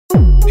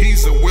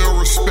He's a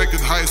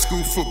well-respected high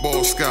school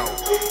football scout,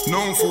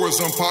 known for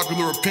his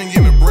unpopular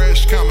opinion and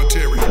brash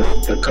commentary.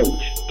 The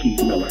coach,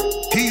 Keith Miller.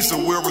 He's a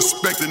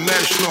well-respected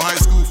national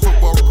high school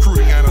football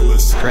recruiting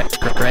analyst.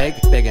 Greg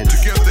Biggins.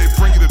 Together they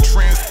bring you the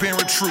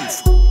transparent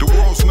truth, the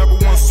world's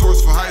 #1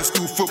 source for high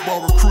school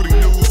football recruiting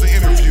news and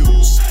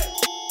interviews.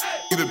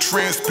 The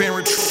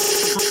transparent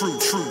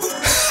truth.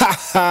 Ha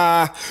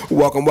ha!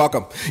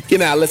 Welcome. You're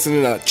now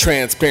listening to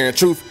Transparent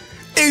Truth.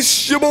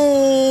 It's your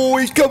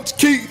boy, Coach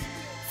Keith.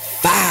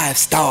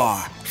 5-Star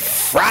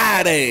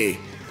Friday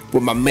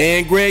with my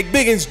man Greg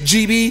Biggins.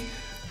 GB,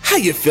 how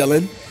you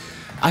feeling?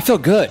 I feel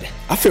good.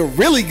 I feel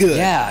really good.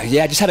 Yeah.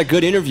 I just had a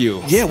good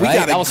interview. Yeah, we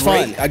got that was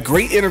fun. A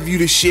great interview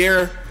to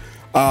share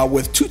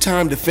with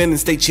two-time defending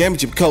state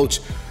championship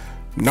coach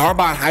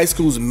Narbonne High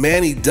School's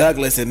Manny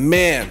Douglas. And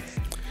man,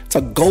 it's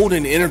a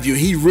golden interview.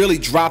 He really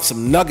dropped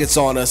some nuggets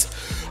on us.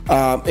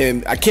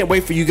 And I can't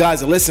wait for you guys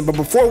to listen. But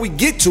before we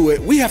get to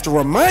it, we have to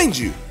remind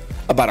you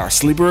about our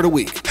Sleeper of the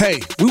Week. Hey,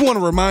 we want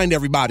to remind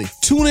everybody,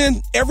 tune in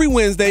every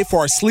Wednesday for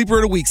our Sleeper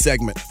of the Week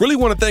segment. Really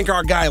want to thank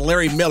our guy,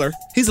 Larry Miller.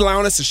 He's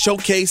allowing us to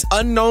showcase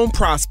unknown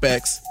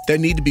prospects that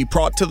need to be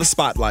brought to the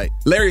spotlight.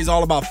 Larry is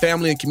all about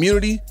family and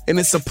community, and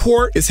his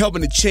support is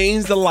helping to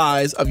change the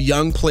lives of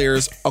young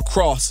players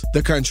across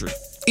the country.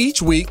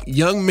 Each week,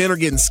 young men are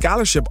getting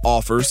scholarship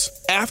offers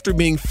after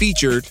being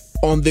featured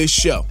on this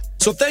show.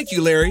 So thank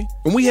you, Larry.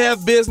 When we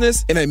have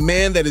business and a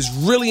man that is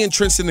really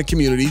entrenched in the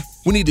community,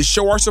 we need to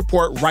show our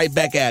support right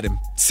back at him.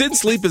 Sit and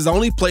Sleep is the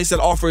only place that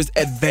offers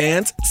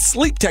advanced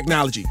sleep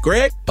technology.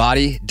 Greg?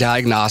 Body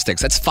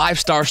Diagnostics. That's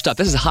 5-star stuff.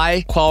 This is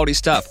high quality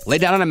stuff. Lay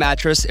down on a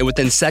mattress and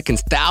within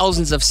seconds,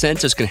 thousands of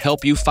sensors can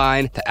help you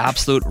find the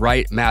absolute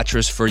right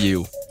mattress for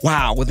you.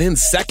 Wow, within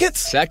seconds?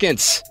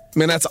 Seconds.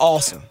 Man, that's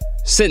awesome.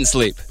 Sit and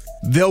Sleep.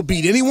 They'll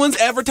beat anyone's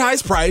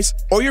advertised price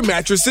or your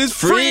mattress is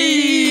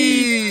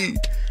free.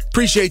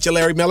 Appreciate you,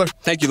 Larry Miller.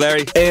 Thank you,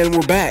 Larry. And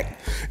we're back.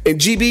 And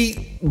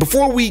GB,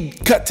 before we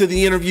cut to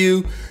the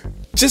interview,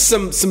 just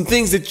some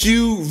things that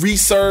you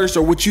researched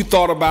or what you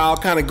thought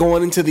about kind of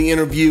going into the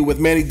interview with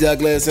Manny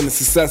Douglas and the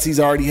success he's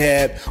already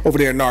had over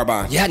there in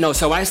Narbonne. Yeah, no,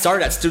 so when I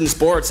started at Student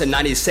Sports in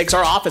 96,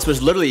 our office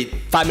was literally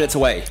 5 minutes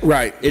away.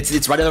 Right.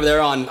 It's right over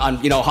there on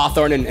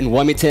Hawthorne and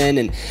Wilmington.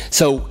 And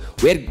so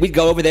we'd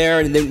go over there,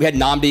 and then we had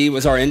Namdi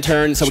was our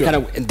intern. So Sure.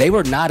 they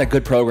were not a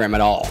good program at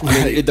all.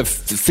 I mean, the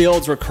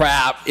fields were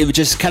crap. It was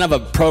just kind of a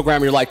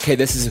program where you're like, hey,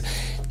 this is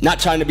not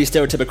trying to be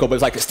stereotypical, but it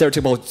was like a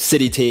stereotypical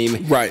city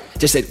team. Right.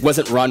 Just it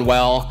wasn't run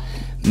well.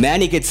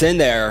 Manny gets in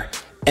there,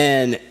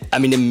 and I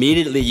mean,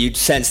 immediately you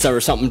sense there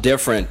was something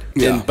different.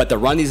 Yeah. But the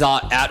run he's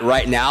at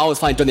right now, it's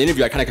funny, during the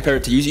interview, I kind of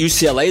compared it to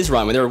UCLA's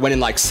run when they were winning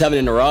like 7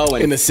 in a row.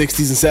 And in the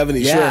 60s and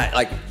 70s, yeah, sure.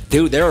 like,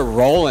 dude, they're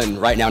rolling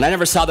right now. And I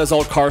never saw those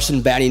old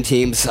Carson batting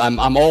teams.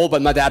 I'm old, but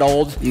I'm not that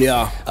old.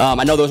 Yeah.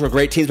 I know those were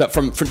great teams, but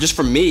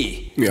from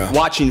me, Yeah.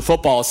 watching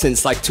football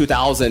since like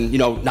 2000,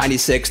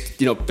 96,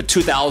 but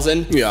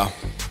 2000. Yeah.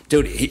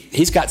 Dude,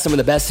 he's got some of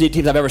the best city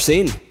teams I've ever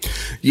seen.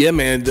 Yeah,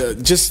 man.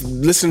 Just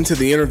listening to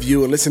the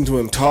interview and listening to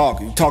him talk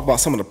about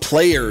some of the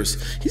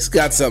players. He's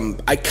got some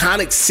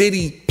iconic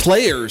city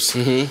players.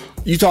 Mm-hmm.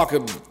 You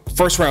talking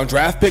first-round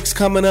draft picks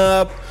coming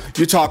up.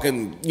 You're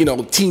talking,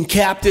 team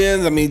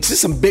captains. I mean,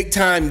 just some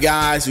big-time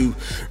guys who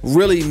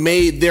really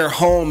made their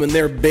home and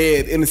their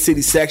bed in the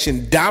city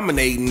section,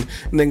 dominating,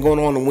 and then going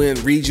on to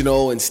win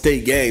regional and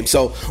state games.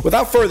 So,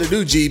 without further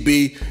ado,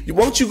 GB,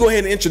 why don't you go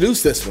ahead and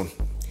introduce this one?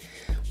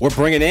 We're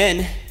bringing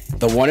in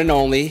the one and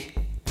only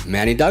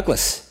Manny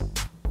Douglas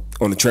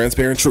on the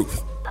Transparent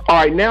Truth. All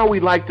right, now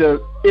we'd like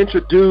to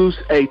introduce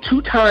a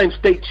 2-time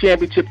state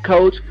championship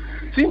coach.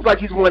 Seems like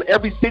he's won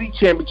every city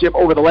championship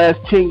over the last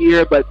 10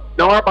 years, but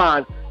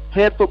Narbonne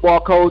head football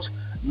coach,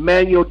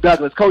 Manny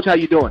Douglas. Coach, how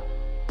you doing?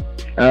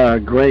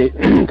 Great.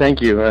 Thank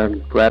you.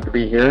 I'm glad to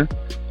be here.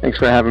 Thanks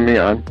for having me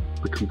on.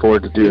 Looking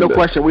forward to doing this. No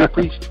question.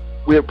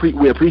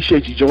 We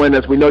appreciate you joining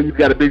us. We know you've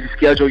got a busy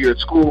schedule. You're at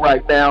school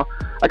right now.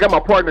 I got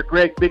my partner,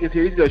 Greg Biggins,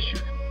 here. He's going to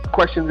shoot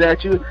questions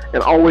at you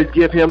and always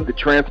give him the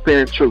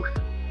transparent truth.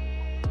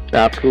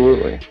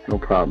 Absolutely. No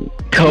problem.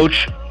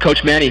 Coach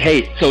Manny,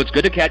 hey, so it's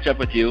good to catch up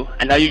with you.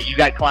 I know you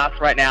got class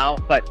right now,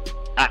 but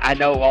I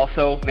know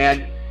also,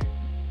 man,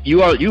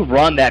 you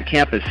run that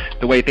campus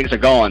the way things are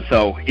going,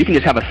 so you can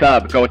just have a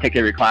sub go and take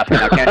care of your class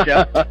now, can't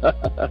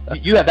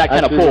you? You have that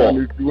kind of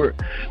pull.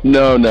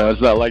 No,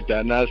 it's not like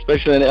that. Not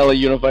especially in the LA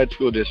Unified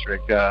School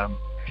District.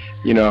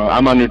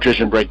 I'm on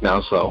nutrition break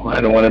now, so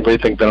I don't want anybody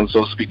to think that I'm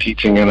supposed to be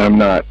teaching, and I'm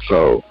not.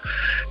 So,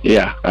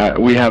 yeah,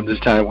 we have this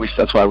time.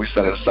 That's why we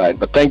set it aside.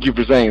 But thank you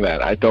for saying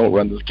that. I don't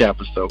run this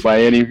campus, though,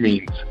 by any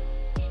means.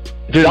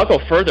 Dude, I'll go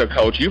further,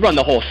 Coach. You run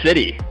the whole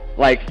city.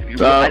 Like,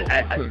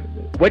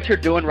 what you're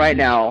doing right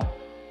now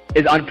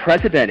is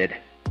unprecedented.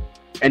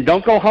 And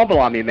don't go humble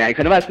on me, man.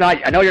 Because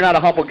I know you're not a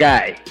humble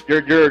guy. You're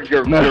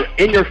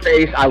in your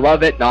face. I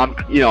love it. No,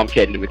 I'm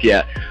kidding with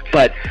you.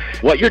 But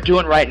what you're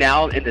doing right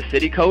now in the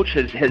city, Coach,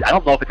 has I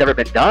don't know if it's ever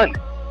been done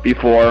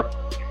before.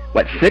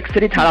 6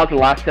 city titles in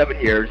the last 7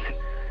 years,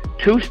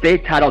 2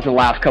 state titles in the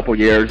last couple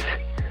years,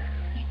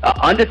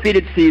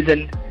 undefeated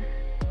season.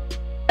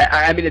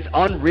 I mean, it's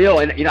unreal.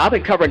 And, you know, I've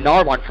been covering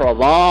Narbonne for a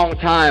long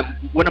time.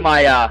 One of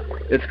my,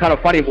 it's kind of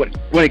funny, one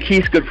of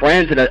Keith's good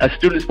friends and a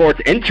student sports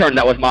intern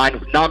that was mine,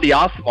 Nnamdi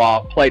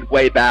Asomugha, played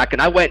way back.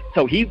 And I went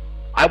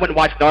and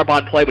watched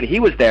Narbonne play when he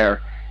was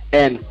there.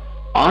 And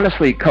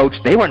honestly, Coach,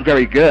 they weren't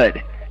very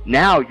good.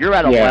 Now you're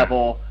at a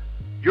level,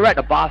 you're at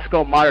the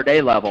Bosco Mater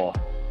Dei level.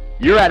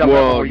 You're at a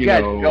level where you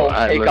guys go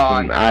take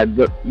on.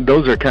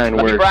 Those are kind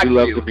words. We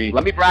love to be.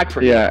 Let me brag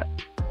for you. Yeah.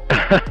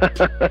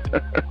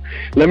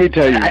 Let me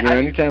tell you,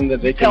 anytime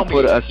that they can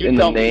put us in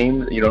the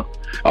name, you know,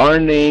 our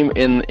name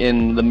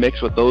in the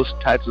mix with those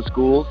types of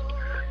schools,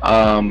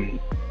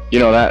 you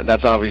know,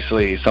 that's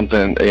obviously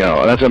something, you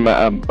know, that's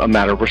a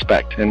matter of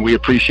respect, and we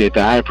appreciate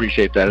that. I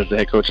appreciate that as the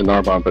head coach of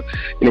Narbonne. But,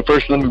 you know,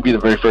 first, let me be the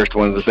very first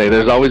one to say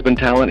there's always been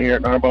talent here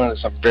at Narbonne.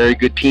 There's some very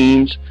good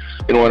teams.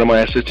 You know, one of my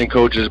assistant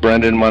coaches,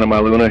 Brendan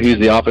Monamaluna, he's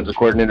the offensive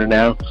coordinator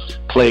now,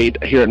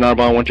 played here at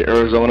Narbonne, went to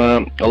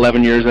Arizona,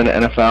 11 years in the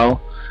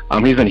NFL.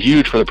 He's been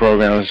huge for the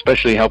program,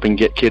 especially helping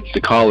get kids to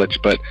college.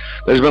 But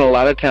there's been a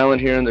lot of talent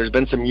here, and there's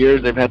been some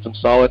years they've had some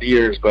solid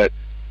years, but,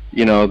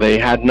 you know, they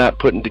had not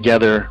put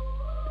together.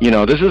 You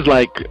know, this is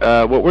like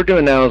what we're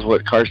doing now is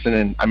what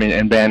Carson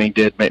and Banning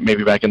did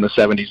maybe back in the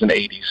 70s and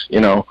 80s, you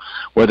know,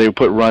 where they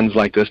put runs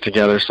like this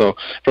together. So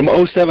from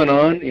 07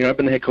 on, you know, I've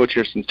been the head coach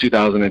here since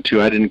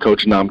 2002. I didn't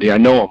coach Nnamdi. I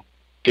know him,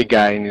 good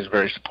guy, and he's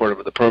very supportive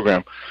of the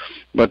program.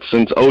 But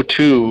since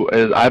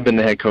 02, I've been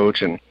the head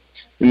coach, and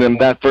then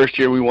that first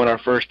year we won our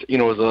first, you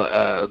know, was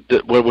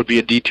what would be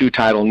a D2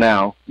 title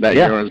now. That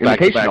year was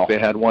back-to-back. They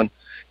had won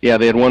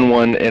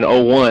one in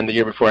 01, the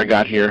year before I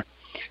got here.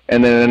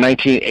 And then in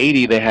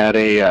 1980, they had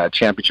a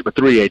championship, a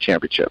 3A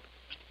championship.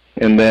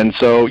 And then,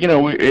 so, you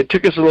know, it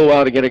took us a little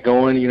while to get it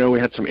going. You know, we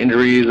had some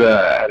injuries.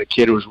 I had a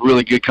kid who was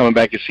really good coming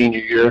back his senior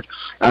year.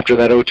 After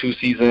that 02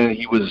 season,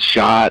 he was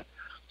shot.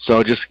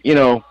 So just, you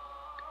know,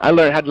 I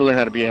had to learn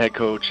how to be a head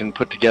coach and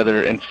put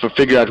together and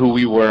figure out who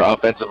we were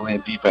offensively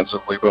and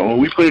defensively. But when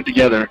we put it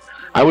together,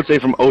 I would say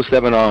from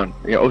 07 on,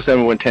 you know,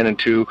 07 we went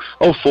 10-2.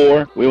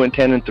 04 we went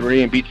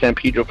 10-3 and beat San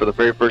Pedro for the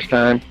very first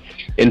time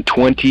in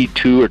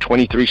 22 or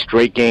 23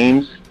 straight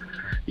games.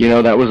 You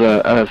know, that was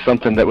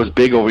something that was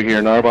big over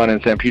here. Narbonne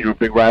and San Pedro were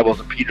big rivals,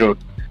 and Pedro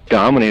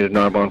dominated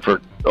Narbonne for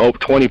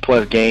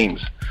 20-plus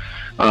games.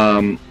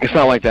 It's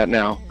not like that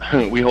now.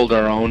 We hold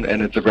our own,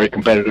 and it's a very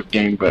competitive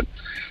game. But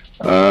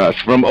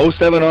from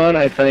 07 on,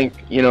 I think,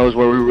 you know, is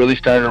where we really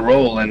started to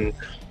roll. And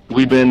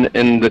we've been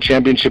in the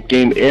championship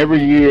game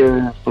every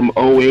year from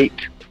 08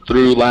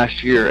 through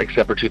last year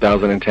except for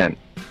 2010.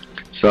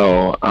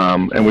 So,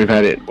 and we've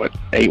had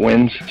 8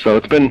 wins. So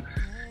it's been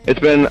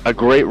a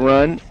great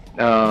run,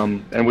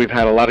 and we've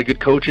had a lot of good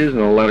coaches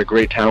and a lot of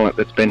great talent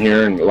that's been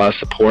here, and a lot of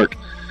support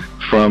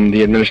from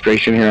the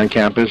administration here on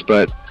campus.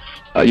 But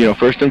you know,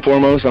 first and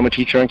foremost, I'm a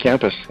teacher on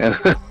campus,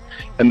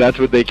 and that's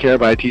what they care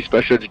about. I teach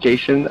special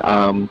education,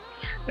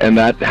 and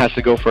that has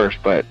to go first.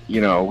 But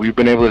you know, we've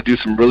been able to do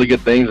some really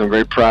good things. I'm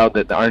very proud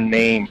that our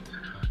name.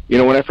 You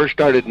know, when I first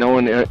started, no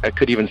one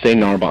could even say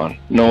Narbonne.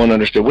 No one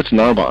understood what's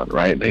Narbonne,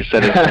 right? They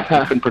said they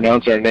couldn't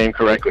pronounce our name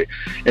correctly.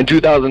 In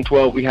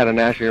 2012, we had a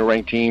nationally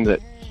ranked team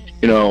that,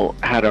 you know,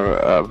 had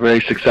a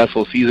very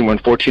successful season.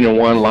 Went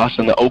 14-1, lost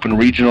in the Open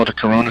Regional to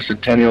Corona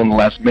Centennial in the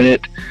last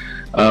minute.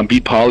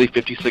 Beat Poly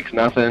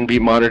 56-0.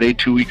 Beat Mater Dei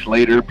 2 weeks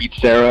later. Beat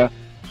Sarah.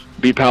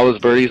 Beat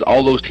Palos Verdes.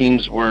 All those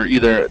teams were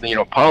either, you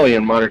know, Poly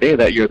and Mater Dei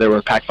that year. They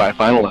were Pac-5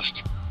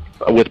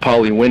 finalists, with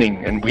Poly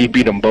winning, and we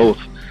beat them both.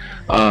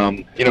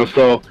 You know,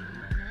 so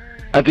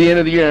at the end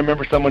of the year, I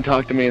remember someone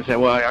talked to me and said,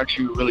 well, aren't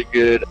you really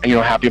good, you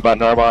know, happy about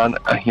Narbonne,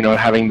 you know,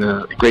 having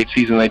the great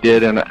season they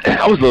did? And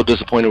I was a little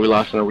disappointed we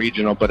lost in a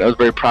regional, but I was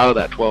very proud of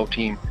that 12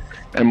 team.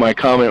 And my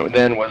comment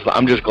then was,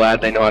 I'm just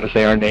glad they know how to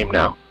say our name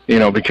now, you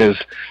know,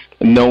 because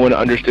no one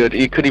understood.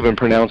 You couldn't even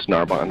pronounce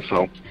Narbonne.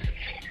 So,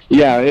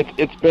 yeah,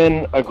 it's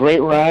been a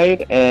great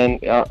ride,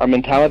 and our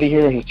mentality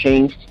here has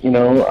changed. You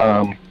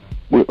know,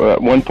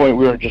 at one point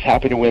we were just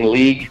happy to win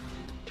league.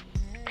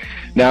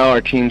 Now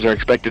our teams are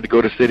expected to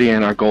go to city,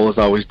 and our goal is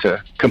always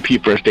to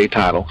compete for a state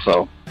title.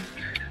 So,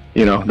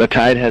 you know, the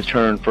tide has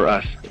turned for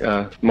us,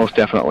 most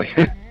definitely.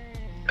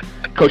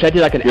 Coach, I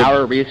did like an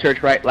hour of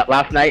research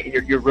last night,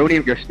 and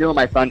you're stealing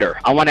my thunder.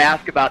 I want to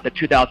ask about the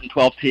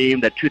 2012 team,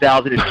 the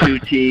 2002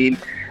 team.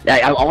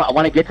 I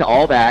want to get to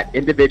all that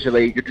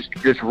individually.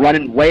 You're just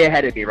running way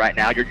ahead of me right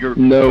now. You're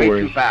way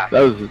too fast. That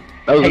was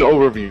an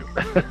overview.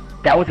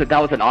 That was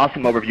an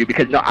awesome overview,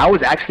 because I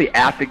was actually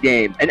at the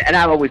game, and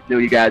I always knew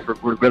you guys were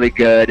really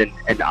good,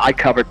 and I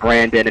covered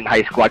Brandon in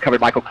high school. I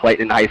covered Michael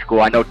Clayton in high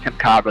school. I know Tim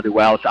Cobb really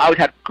well, so I always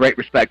had great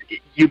respect.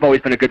 You've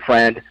always been a good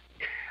friend.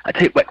 I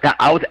tell you what,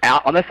 I was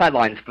out on the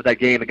sidelines for that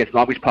game against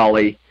Long Beach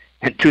Poly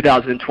in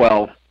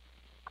 2012,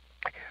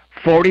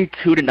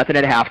 42-0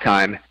 at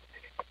halftime.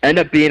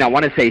 Ended up being, I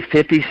want to say,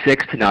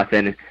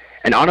 56-0.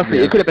 And honestly,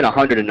 it could have been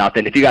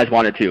 100-0 if you guys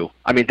wanted to.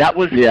 I mean, that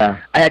was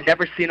I had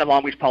never seen a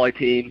Long Beach Poly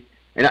team.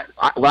 And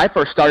when I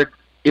first started,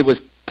 it was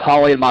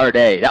Poly and Mater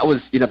Dei. That was,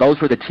 you know,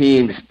 those were the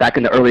teams back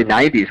in the early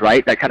 90s,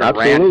 right? That kind of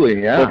ran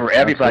over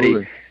everybody.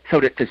 Absolutely. So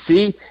to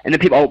see, and then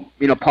people, oh,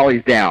 you know,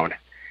 Poly's down.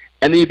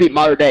 and then you beat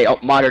Mater Dei. Oh,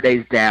 Mater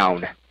Dei's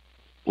down.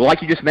 Well,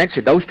 like you just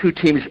mentioned, those two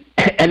teams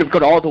ended up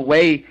going all the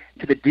way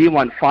to the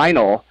D1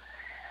 final.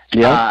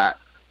 Yeah.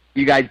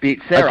 You guys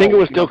beat Cerro. I think it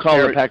was still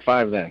called the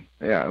Pac-5 then.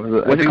 Yeah.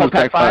 Was it called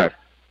Pac-5?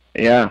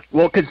 Yeah.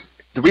 Well, because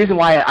the reason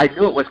why I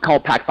knew it was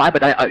called Pac-5,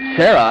 but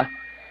Cerro,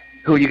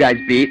 who you guys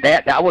beat,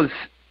 that was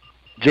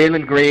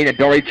Jalen Green and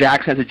Dory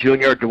Jackson as a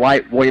junior,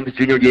 Dwight Williams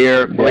junior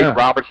year, Blake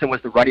Robertson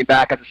was the running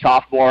back as a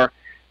sophomore.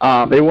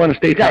 They won a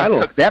state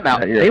title. Took them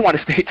out. They won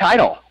a state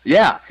title.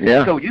 Yeah.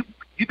 So you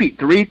beat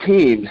three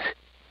teams.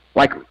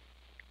 Like,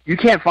 you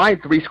can't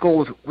find three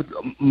schools with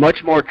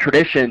much more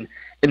tradition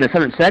in the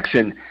southern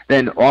section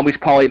than Long Beach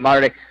Poly,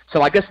 Mater Dei.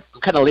 So I guess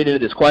I'm kind of leading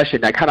into this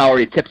question. I kind of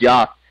already tipped you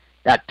off.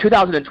 That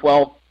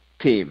 2012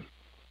 team,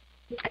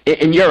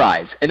 in your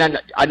eyes, and then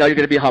I know you're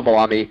going to be humble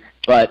on me,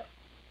 but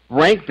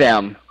rank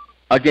them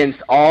against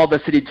all the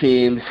city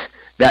teams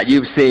that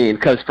you've seen,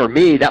 because for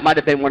me, that might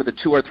have been one of the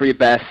 2 or 3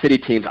 best city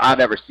teams I've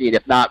ever seen,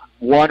 if not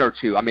 1 or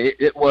 2. I mean,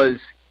 that was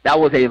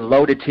a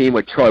loaded team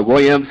with Troy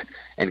Williams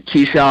and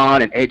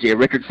Keyshawn and A.J.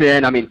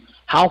 Richardson. I mean,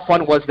 how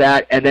fun was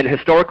that? And then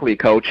historically,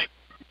 Coach,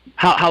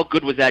 how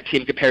good was that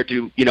team compared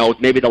to,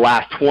 maybe the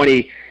last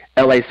 20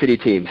 L.A. city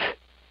teams?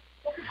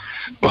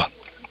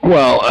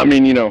 Well, I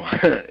mean,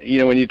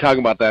 when you talk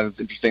about that, it's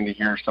interesting to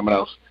hear someone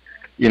else,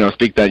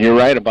 speak that. You're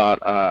right about,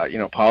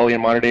 Poly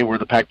and Mater Dei were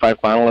the Pac-5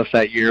 finalists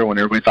that year when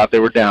everybody thought they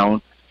were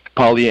down.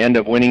 Poly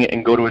ended up winning it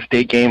and go to a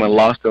state game and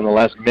lost in the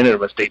last minute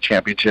of a state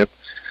championship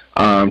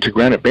to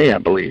Granite Bay, I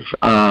believe.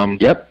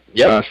 Yep.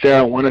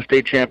 Sarah won a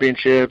state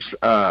championships.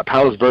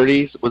 Palos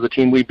Verdes was a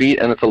team we beat,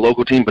 and it's a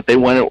local team, but they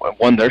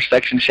won their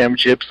section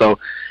championship. So,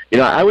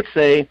 I would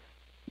say,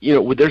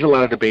 there's a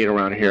lot of debate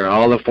around here.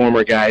 All the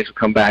former guys who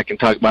come back and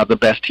talk about the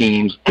best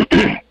teams.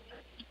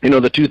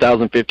 The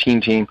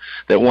 2015 team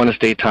that won a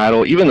state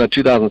title, even the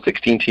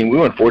 2016 team, we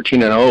went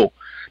 14-0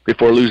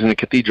 before losing to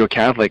Cathedral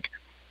Catholic.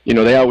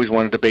 They always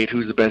want to debate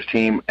who's the best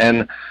team.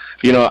 And,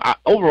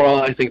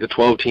 overall, I think the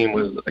 12 team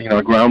was,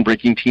 a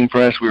groundbreaking team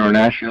for us. We were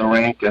national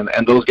ranked,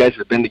 and those guys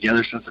have been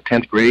together since the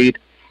 10th grade.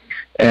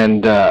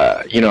 And,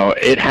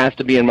 it has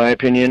to be, in my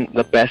opinion,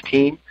 the best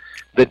team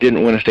that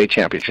didn't win a state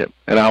championship.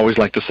 And I always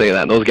like to say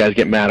that. And those guys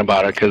get mad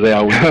about it because they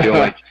always feel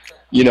like,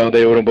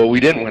 they would have, but we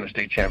didn't win a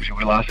state championship.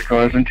 We lost to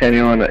Corona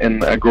Centennial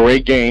in a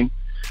great game.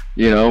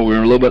 We were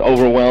a little bit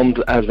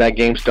overwhelmed as that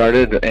game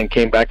started and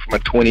came back from a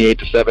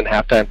 28-7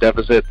 halftime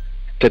deficit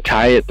to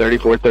tie it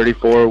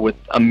 34-34 with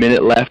a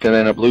minute left and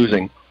end up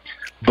losing.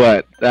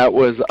 But that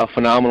was a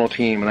phenomenal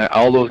team, and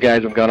all those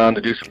guys have gone on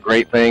to do some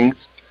great things.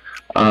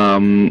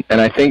 And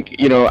I think,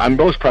 I'm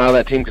most proud of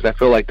that team because I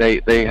feel like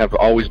they have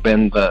always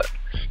been the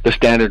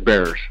standard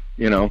bearers,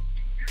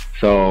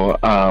 So,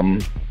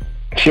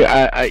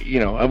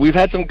 we've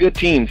had some good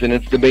teams, and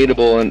it's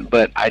debatable,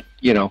 but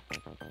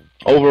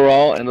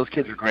overall, and those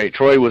kids are great.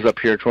 Troy was up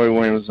here. Troy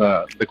Williams,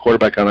 the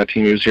quarterback on that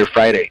team, he was here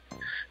Friday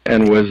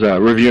and was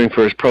reviewing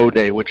for his pro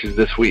day, which is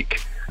this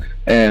week.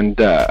 And,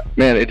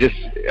 man,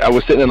 I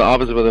was sitting in the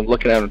office with him,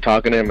 looking at him,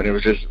 talking to him, and it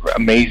was just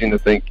amazing to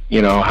think,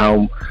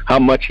 how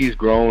much he's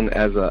grown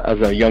as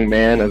a young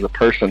man, as a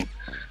person,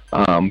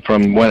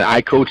 from when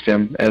I coached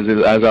him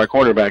as our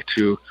quarterback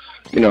to,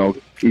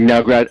 now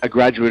a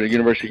graduate at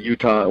University of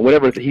Utah,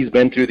 whatever he's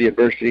been through, the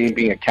adversity and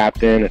being a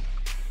captain,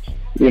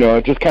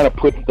 it just kind of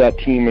puts that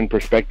team in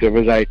perspective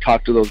as I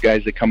talk to those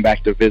guys that come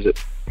back to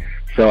visit.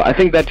 So I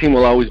think that team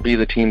will always be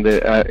the team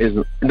that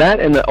is that,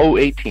 and the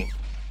 08 team.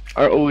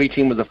 Our 08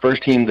 team was the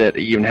first team that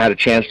even had a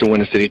chance to win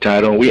a city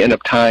title, and we ended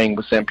up tying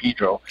with San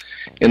Pedro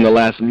in the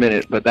last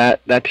minute. But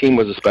that team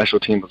was a special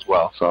team as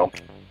well. So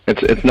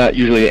it's not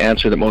usually the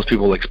answer that most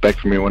people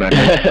expect from me when I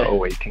mention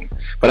the 08 team.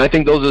 But I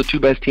think those are the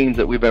 2 best teams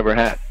that we've ever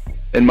had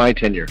in my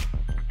tenure.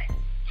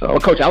 So, well,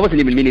 Coach, I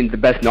wasn't even meaning the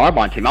best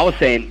Narbonne team. I was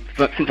saying,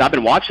 since I've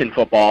been watching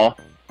football,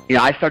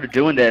 I started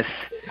doing this,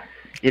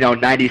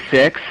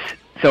 96.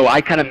 So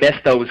I kind of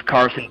missed those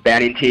Carson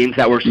Banning teams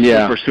that were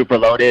super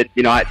loaded.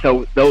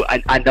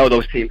 I know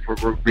those teams were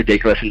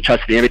ridiculous. And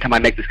trust me, every time I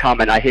make this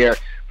comment, I hear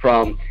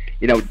from,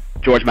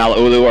 George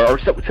Malauulu or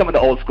some of the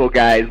old school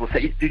guys will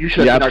say, you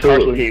should have seen our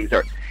Carson teams.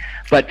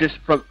 But just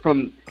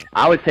from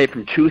I would say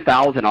from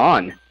 2000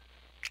 on,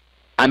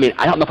 I mean,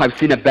 I don't know if I've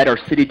seen a better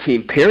city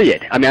team,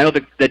 period. I mean, I know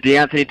the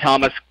DeAnthony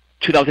Thomas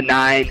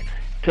 2009,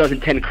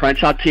 2010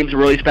 Crenshaw teams are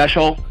really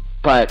special.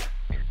 But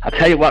I'll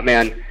tell you what,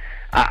 man,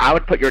 I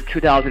would put your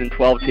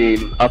 2012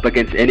 team up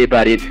against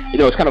anybody.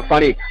 It's kind of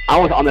funny. I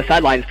was on the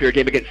sidelines for your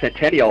game against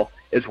Centennial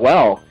as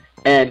well.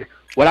 And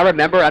what I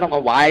remember, I don't know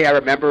why I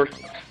remember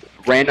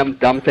random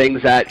dumb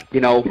things that,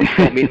 don't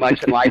mean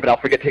much in life, but I'll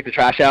forget to take the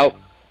trash out.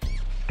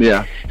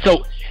 Yeah.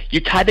 So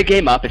you tied the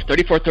game up. It's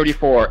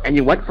 34-34, and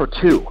you went for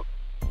 2.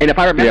 And if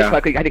I remember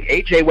correctly, I think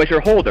AJ was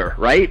your holder,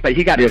 right? But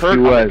he got hurt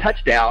on the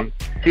touchdown.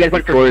 So you guys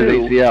went for 2.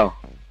 His ACL.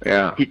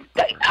 Yeah.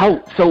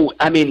 So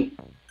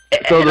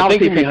the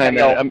thinking behind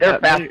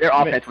that, their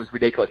offense was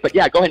ridiculous. But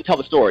yeah, go ahead and tell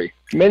the story.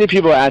 Many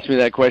people ask me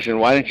that question.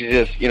 Why didn't you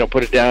just,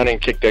 put it down and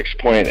kick the extra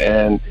point?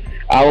 And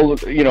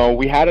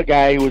we had a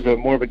guy who was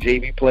more of a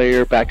JV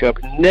player,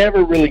 backup,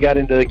 never really got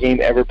into the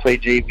game, ever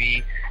played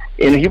JV.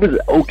 And he was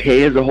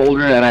okay as a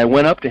holder, and I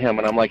went up to him,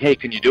 and I'm like, hey,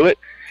 can you do it?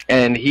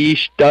 And he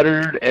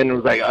stuttered and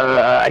was like,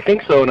 I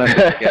think so. And I'm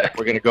like, yeah,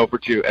 we're going to go for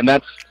 2. And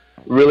that's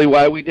really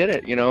why we did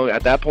it.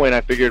 At that point,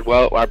 I figured,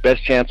 well, our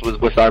best chance was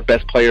with our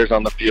best players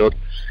on the field,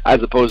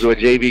 as opposed to a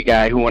JV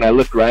guy who, when I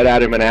looked right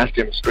at him and asked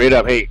him straight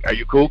up, hey, are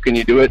you cool? Can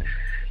you do it?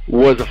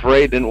 Was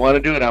afraid, didn't want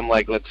to do it. I'm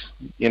like, let's,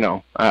 we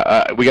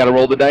got to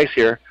roll the dice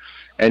here,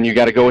 and you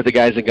got to go with the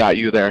guys that got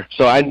you there.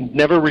 So I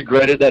never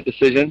regretted that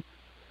decision.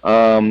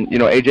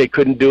 AJ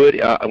couldn't do it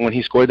when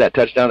he scored that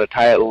touchdown to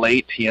tie it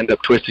late. He ended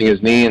up twisting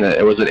his knee, and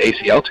it was an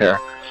ACL tear.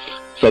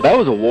 So that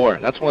was a war.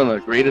 That's one of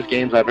the greatest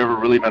games I've ever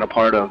really been a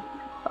part of.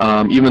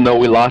 Even though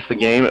we lost the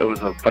game, it was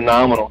a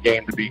phenomenal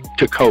game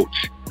to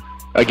coach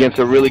against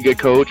a really good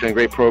coach and a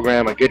great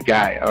program, a good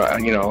guy.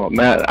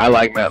 Matt. I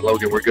like Matt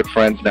Logan. We're good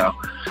friends now.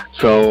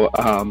 So,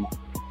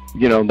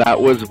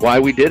 that was why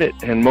we did it.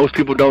 And most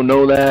people don't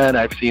know that.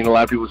 I've seen a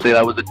lot of people say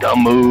that was a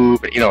dumb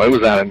move. It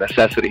was out of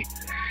necessity.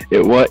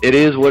 It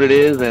is what it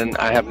is, and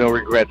I have no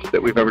regrets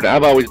that we've ever done.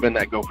 I've always been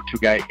that go for 2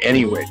 guy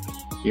anyway.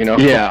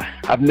 Yeah.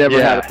 I've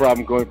never had a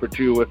problem going for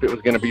 2 if it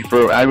was going to be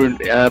for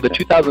the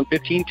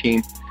 2015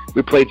 team.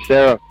 We played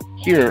Sarah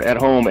here at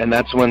home, and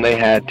that's when they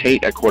had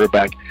Tate at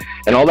quarterback.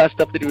 And all that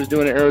stuff that he was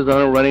doing in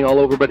Arizona, running all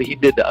over, but he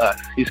did to us.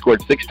 He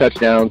scored 6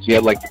 touchdowns. He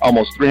had like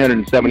almost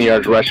 370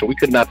 yards rushing. We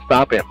could not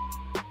stop him.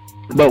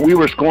 But we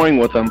were scoring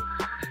with him,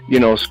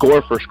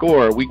 score for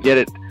score. We get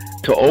it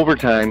to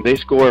overtime. They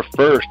score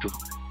first.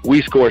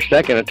 We score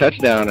second, a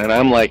touchdown. And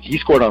I'm like, he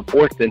scored on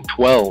 4th and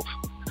 12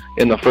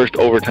 in the first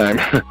overtime,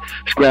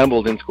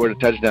 scrambled and scored a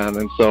touchdown.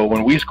 And so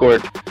when we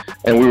scored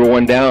and we were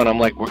 1 down, I'm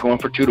like, we're going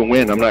for 2 to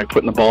win. I'm not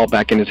putting the ball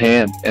back in his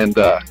hand. And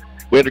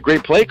we had a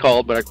great play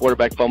called, but our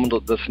quarterback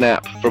fumbled the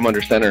snap from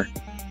under center,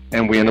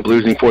 and we ended up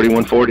losing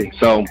 41-40.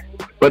 So,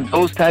 but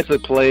those types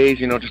of plays,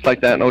 just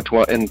like that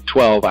in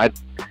 12,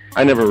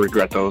 I never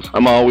regret those.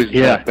 I'm always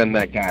been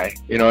that guy,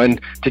 and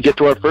to get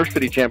to our first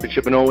city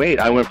championship in 08,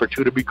 I went for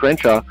 2 to beat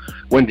Crenshaw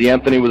when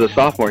D'Anthony was a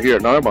sophomore here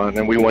at Narbonne,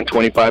 and we won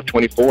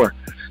 25-24.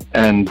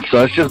 And so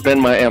that's just been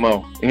my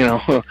MO,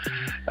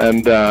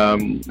 and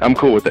I'm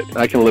cool with it.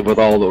 I can live with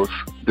all those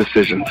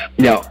decisions.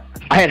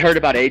 I had heard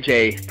about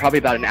AJ probably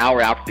about an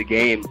hour after the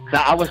game. So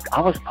I was,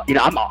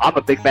 I'm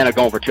a big fan of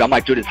going for 2. I'm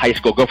like, dude, it's high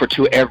school. Go for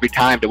 2 every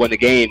time to win the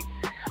game.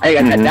 I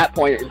think at that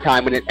point in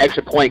time, when an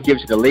extra point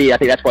gives you the lead, I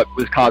think that's what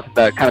was causing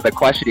the kind of the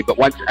questioning. But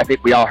once I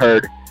think we all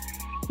heard,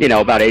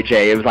 about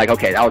AJ, it was like,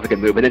 okay, that was a good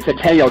move. And then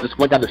Centennial just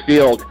went down the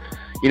field,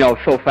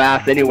 so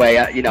fast anyway.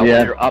 When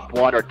you're up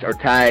 1 or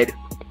tied,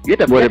 you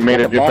have to would it made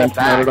a difference?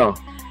 Not at all.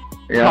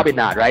 Yeah. Probably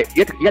not, right?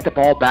 You get the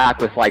ball back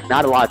with like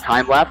not a lot of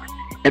time left,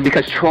 and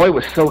because Troy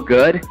was so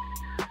good,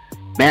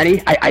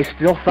 Manny, I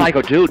still thought, I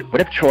go, dude,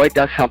 what if Troy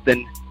does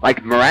something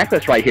like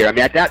miraculous right here? I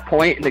mean, at that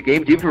point in the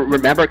game, do you even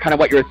remember kind of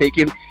what you were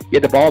thinking? You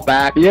had the ball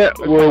back. Yeah,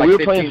 well, like we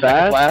were playing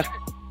fast.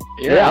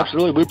 Yeah,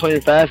 absolutely. We were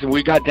playing fast, and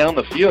we got down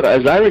the field.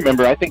 As I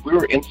remember, I think we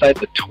were inside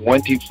the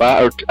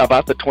 25 or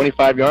about the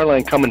 25-yard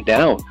line coming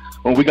down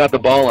when we got the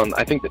ball on,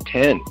 I think, the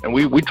 10, and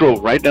we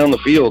drove right down the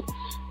field.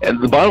 And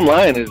the bottom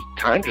line is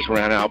time just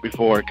ran out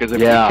before, because if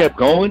we kept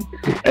going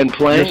and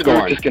playing, we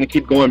were just going to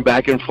keep going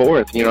back and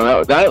forth.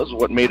 That was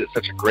what made it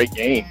such a great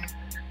game.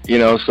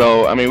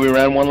 So, I mean, we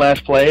ran one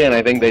last play, and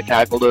I think they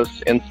tackled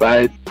us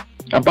inside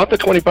about the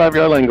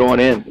 25-yard line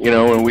going in,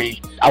 and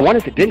we... I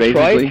wanted to... Didn't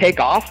Troy take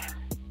off?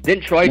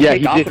 Didn't Troy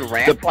take off and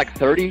ran for like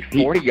 30,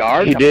 40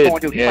 yards? He did.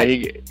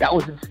 That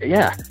was...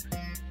 Yeah.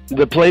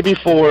 The play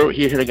before,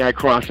 he hit a guy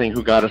crossing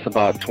who got us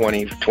about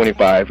 20,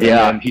 25. And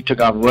then he took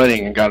off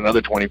running and got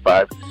another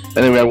 25. And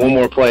then we had one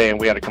more play, and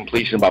we had a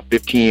completion about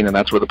 15, and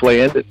that's where the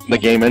play ended. The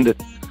game ended.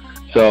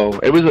 So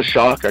it was a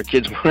shock. Our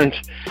kids weren't,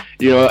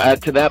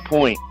 to that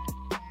point,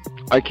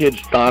 our kids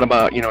thought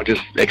about,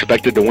 just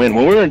expected to win.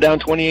 When we were down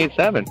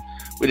 28-7,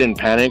 we didn't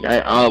panic.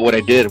 What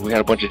I did, we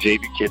had a bunch of JV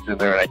kids in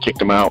there, and I kicked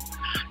them out.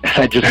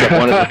 And I just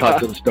wanted to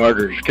talk to the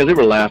starters because they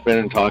were laughing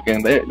and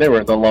talking. They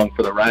were along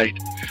for the ride.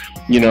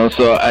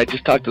 So I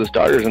just talked to the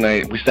starters,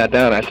 and we sat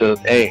down. I said,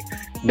 hey,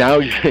 now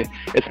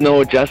it's no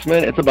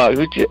adjustment. It's about,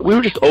 we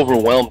were just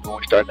overwhelmed when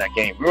we started that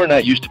game. We were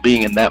not used to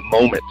being in that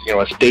moment,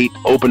 a state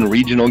open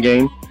regional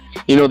game.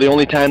 The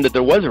only time that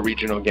there was a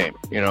regional game,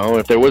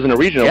 if there wasn't a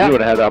regional, we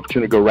would have had the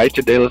opportunity to go right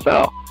to De La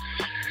Salle.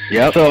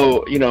 Yeah.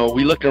 So,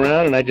 we looked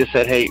around, and I just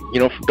said, hey,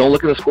 don't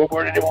look at the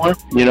scoreboard anymore.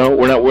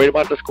 We're not worried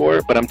about the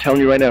score, but I'm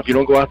telling you right now, if you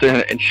don't go out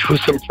there and show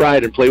some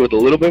pride and play with a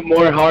little bit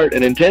more heart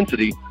and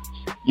intensity,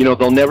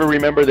 they'll never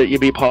remember that you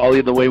beat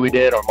Poly the way we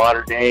did or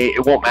Modern Day.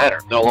 It won't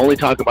matter. They'll only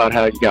talk about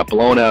how you got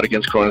blown out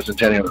against Corona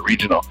Centennial at the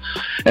regional.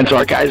 And so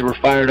our guys were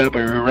fired up,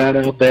 and we ran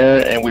out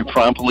there, and we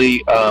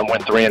promptly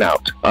went 3 and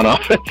out on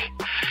offense.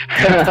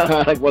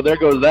 Like, well, there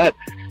goes that,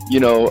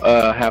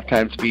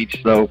 halftime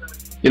speech. So,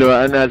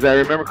 and as I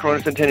remember,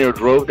 Corona Centennial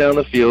drove down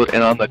the field,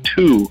 and on the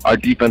 2, our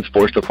defense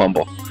forced a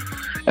fumble.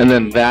 And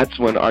then that's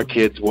when our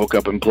kids woke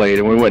up and played,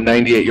 and we went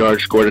 98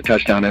 yards, scored a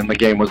touchdown, and the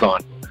game was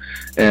on.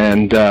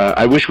 And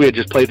I wish we had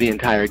just played the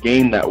entire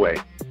game that way.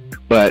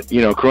 But,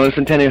 Corona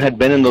Centennial had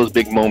been in those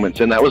big moments,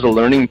 and that was a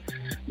learning,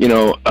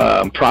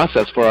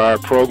 process for our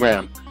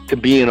program to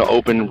be in an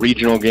open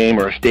regional game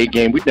or a state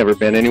game. We'd never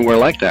been anywhere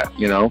like that,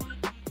 you know.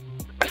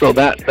 So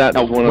that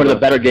was one of the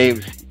better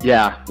games.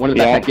 Yeah, one of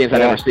the best games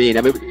I've ever seen.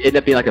 I mean, it ended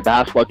up being like a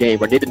basketball game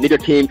where neither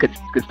team could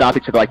stop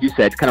each other, like you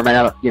said. Kind of ran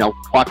out,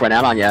 clock ran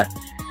out on you.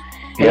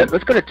 Yeah.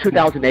 Let's go to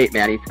 2008,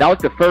 Manny. That was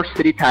the first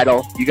city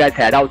title you guys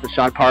had. That was the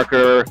Sean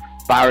Parker,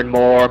 Byron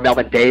Moore,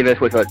 Melvin Davis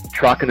with a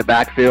truck in the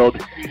backfield.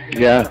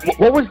 Yeah.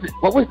 What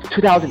was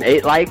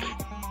 2008 like?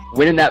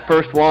 Winning that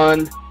first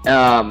one.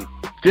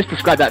 Just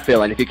describe that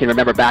feeling if you can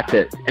remember back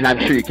to it, and I'm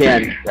sure you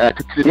can.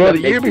 Well, the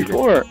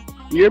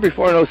year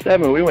before in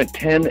 07, we went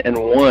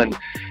 10-1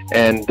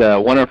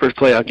 and won our first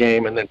playoff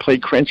game, and then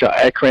played Crenshaw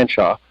at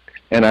Crenshaw.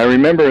 And I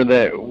remember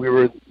that we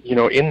were,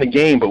 in the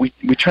game, but we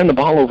turned the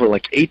ball over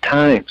like 8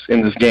 times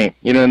in this game.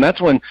 And that's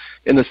when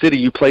in the city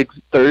you played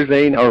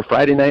Thursday or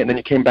Friday night, and then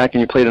you came back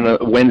and you played on a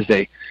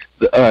Wednesday,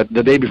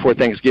 the day before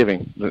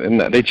Thanksgiving.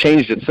 And they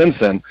changed it since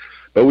then,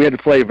 but we had to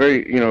play a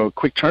very,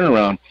 quick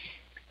turnaround.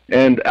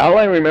 And all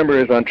I remember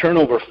is on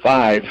turnover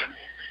 5,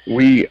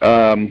 we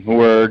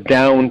were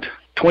down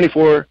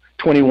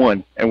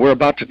 24-21, and we're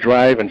about to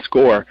drive and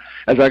score.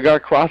 As our guy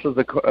crosses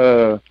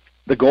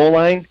the goal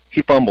line,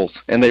 he fumbles,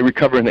 and they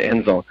recover in the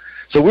end zone.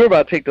 So we were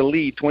about to take the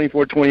lead,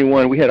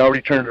 24-21. We had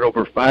already turned it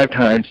over 5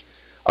 times.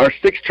 Our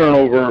 6th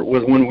turnover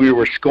was when we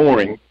were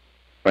scoring,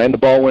 right? And the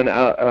ball went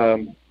out,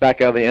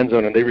 back out of the end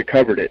zone, and they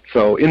recovered it.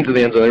 So into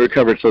the end zone, they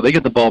recovered. So they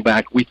get the ball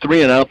back. We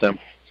 3-and-out them.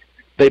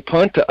 They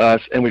punt to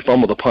us, and we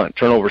fumble the punt,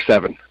 turnover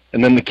 7.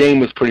 And then the game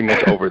was pretty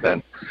much over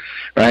then,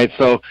 right?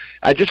 So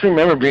I just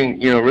remember being,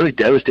 really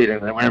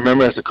devastated. And I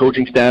remember as a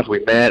coaching staff, we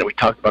met, and we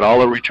talked about all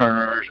the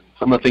returners and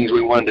some of the things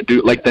we wanted to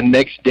do. Like the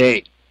next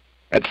day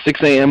at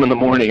 6 a.m. in the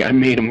morning, I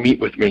made them meet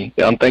with me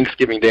on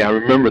Thanksgiving Day. I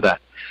remember that.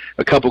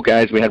 A couple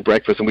guys, we had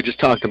breakfast, and we just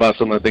talked about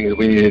some of the things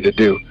we needed to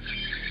do.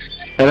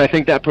 And I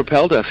think that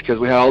propelled us because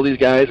we had all these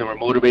guys and we're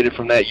motivated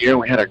from that year.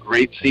 We had a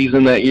great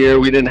season that year.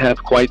 We didn't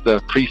have quite the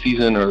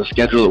preseason or the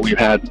schedule that we've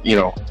had,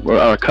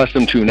 we're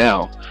accustomed to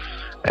now.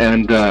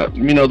 And,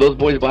 those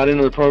boys bought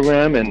into the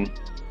program, and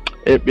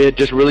it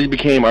just really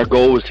became our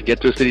goal was to get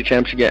to a city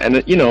championship. And,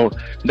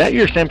 that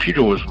year San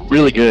Pedro was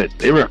really good.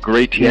 They were a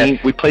great team.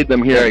 Yes. We played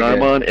them here in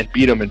Narbonne and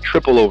beat them in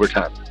triple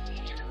overtime.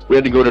 We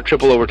had to go to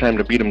triple overtime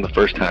to beat them the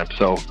first time.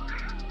 So,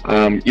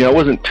 I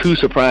wasn't too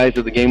surprised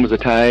that the game was a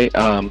tie.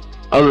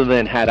 Other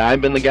than had I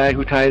been the guy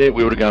who tied it,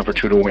 we would have gone for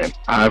 2 to win.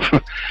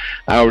 I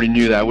already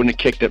knew that. I wouldn't have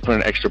kicked it for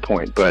an extra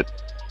point. But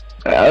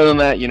other than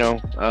that,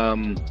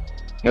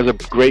 there's a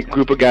great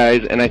group of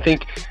guys. And I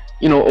think,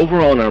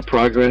 overall in our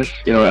progress,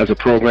 as a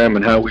program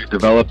and how we've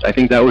developed, I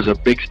think that was a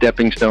big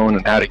stepping stone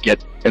in how to get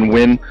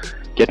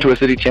to a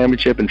city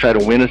championship and try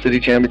to win a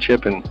city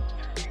championship. And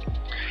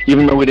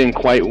even though we didn't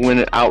quite win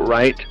it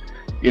outright,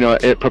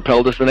 it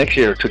propelled us the next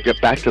year to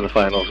get back to the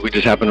finals. We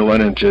just happened to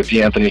run into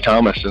D'Anthony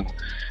Thomas, and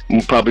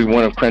probably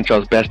one of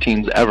Crenshaw's best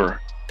teams ever.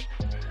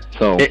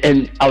 So,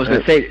 and I was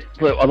going to say,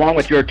 along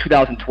with your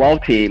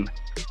 2012 team,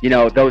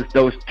 those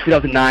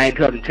 2009,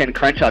 2010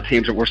 Crenshaw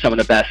teams were some of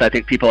the best I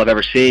think people have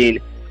ever seen.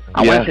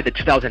 I want to say the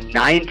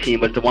 2009 team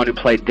was the one who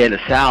played De La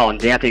Salle, and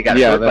D'Anthony got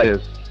hurt. That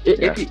is.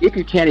 If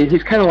you can,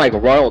 he's kind of like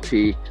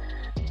royalty.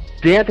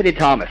 D'Anthony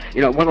Thomas,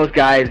 one of those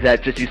guys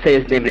that just you say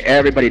his name and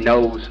everybody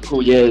knows who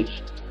he is.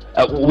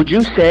 Would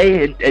you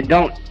say, and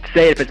don't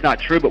say it if it's not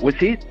true, but was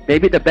he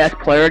maybe the best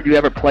player you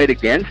ever played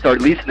against, or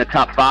at least in the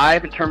top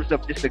 5 in terms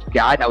of just a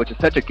guy that was just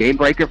such a game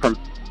breaker from?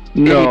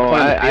 No,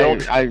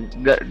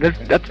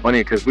 that's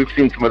funny because we've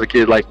seen some other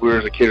kids, like we were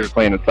as a kid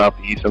playing in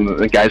Southeast, and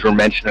the guys were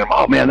mentioning him.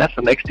 Oh man, that's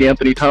the next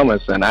D'Anthony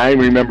Thomas. And I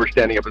remember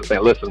standing up and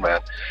saying, "Listen, man,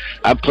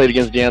 I've played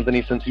against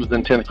D'Anthony since he was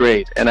in 10th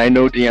grade, and I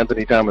know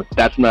D'Anthony Thomas.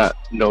 That's not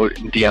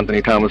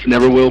D'Anthony Thomas.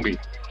 Never will be.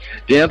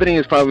 D'Anthony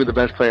is probably the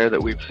best player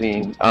that we've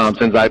seen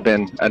since I've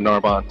been at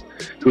Narbonne,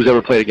 who's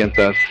ever played against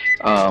us,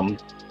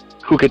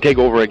 who could take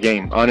over a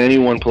game on any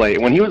one play.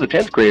 When he was a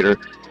 10th grader,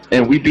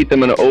 and we beat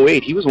them in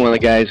 08, he was one of the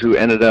guys who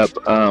ended up,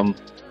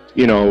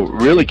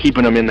 really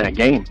keeping them in that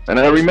game. And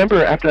I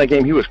remember after that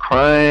game, he was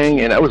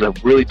crying, and that was a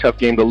really tough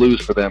game to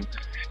lose for them.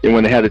 And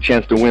when they had a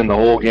chance to win the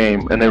whole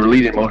game, and they were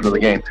leading most of the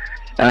game.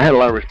 And I had a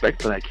lot of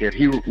respect for that kid.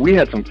 We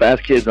had some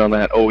fast kids on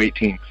that 08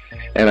 team.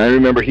 And I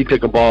remember he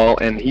took a ball,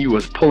 and he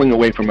was pulling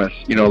away from us,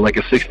 like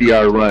a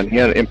 60-yard run. He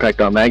had an impact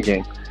on that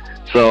game.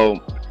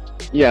 So,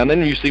 yeah, and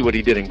then you see what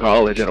he did in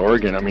college at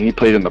Oregon. I mean, he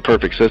played in the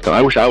perfect system.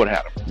 I wish I would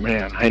have had him.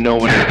 Man, I know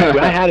when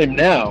I had him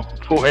now,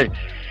 boy,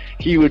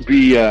 he would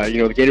be,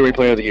 the Gatorade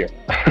Player of the Year,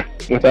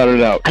 without a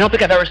doubt. I don't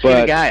think I've ever seen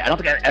a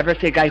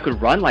guy who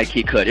could run like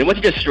he could. It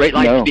wasn't just straight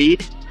line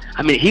speed.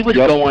 I mean, he was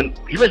running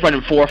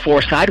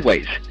 4.4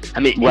 sideways. I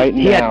mean,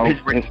 he had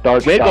his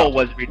wiggle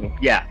was,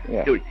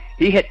 dude.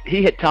 He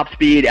hit top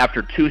speed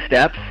after 2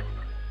 steps,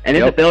 and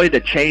his ability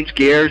to change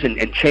gears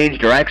and change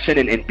direction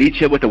and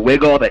beat you with a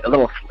wiggle, a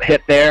little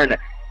hit there, and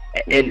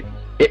it,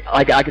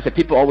 like I said,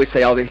 people always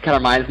say, "Oh, he kind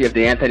of reminds me of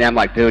D'Anthony." I'm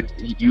like, dude,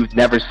 you've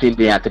never seen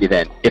D'Anthony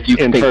then. If you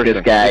think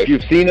this guy, if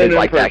you've seen it in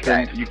like person,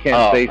 that guy, you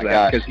can't say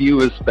that because he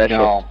was special.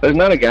 No. There's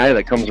not a guy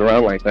that comes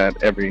around like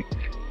that every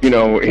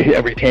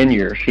every 10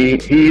 years.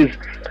 He's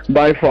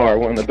by far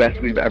one of the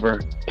best we've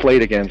ever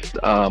played against,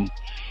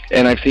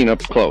 and I've seen up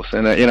close.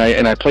 And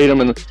I played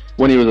him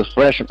when he was a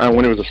freshman,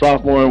 when he was a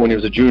sophomore, when he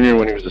was a junior,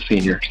 when he was a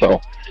senior.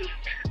 So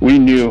we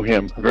knew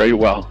him very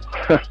well.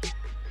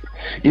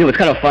 It's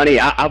kind of funny.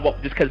 I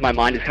just because my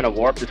mind is kind of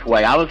warped this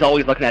way, I was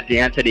always looking at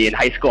DeAnthony in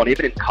high school and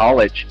even in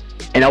college,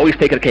 and always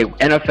thinking, okay,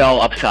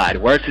 NFL upside.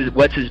 What's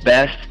his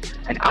best?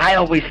 And I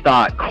always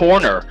thought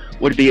corner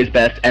would be his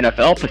best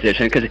NFL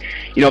position because,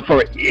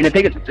 another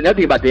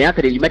thing about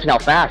DeAnthony, you mentioned how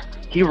fast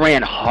he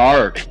ran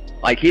hard.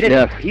 Like he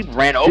didn't. Yes. He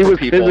ran over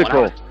people. He was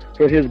people. Physical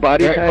for his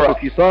body type.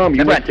 If you saw him,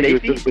 you wouldn't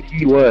think he was, but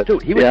he was.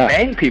 Dude, he was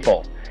banging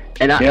people.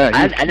 And I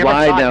never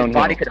thought his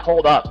body could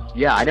hold up.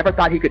 Yeah, I never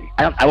thought he could.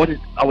 I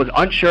was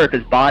unsure if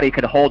his body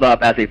could hold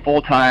up as a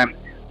full-time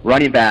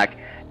running back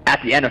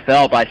at the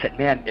NFL. But I said,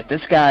 man, if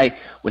this guy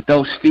with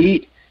those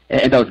feet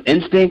and those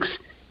instincts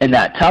and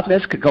that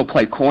toughness could go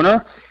play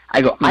corner,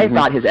 I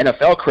thought his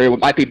NFL career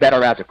might be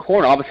better as a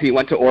corner. Obviously, he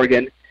went to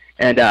Oregon,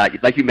 and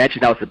like you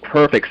mentioned, that was the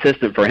perfect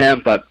system for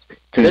him. But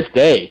to this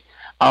day,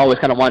 I always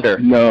kind of wonder.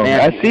 No, man,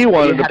 I see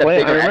one of the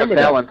players. I remember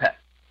that.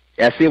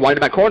 Yeah, I see one in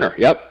my corner.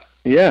 Yep.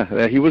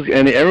 Yeah, he was,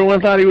 and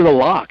everyone thought he was a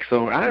lock.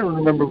 So I don't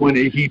remember when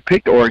he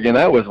picked Oregon.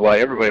 That was why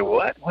everybody,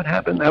 what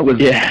happened? That was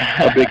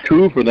a big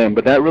coup for them,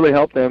 but that really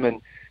helped them, and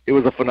it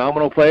was a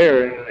phenomenal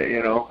player.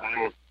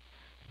 And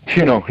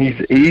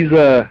he's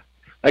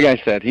like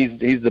I said,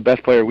 he's the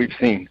best player we've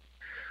seen.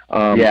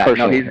 He's who's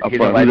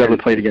ever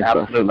played against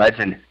us. Absolute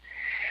legend.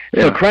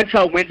 Yeah. So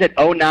Crenshaw wins at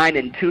 2009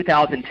 and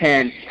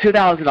 2010,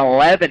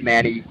 2011,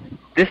 Manny.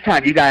 This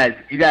time you guys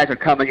are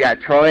coming. You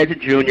got Troy as a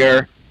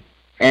junior.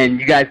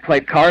 And you guys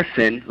played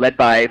Carson, led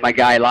by my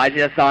guy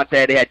Elijah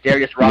Asante. They had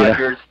Darius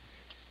Rogers. Yeah.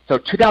 So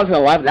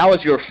 2011, that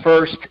was your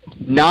first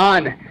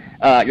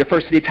your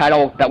first city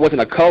title that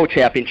wasn't a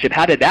co-championship.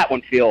 How did that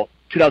one feel?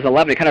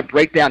 2011. Kind of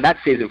break down that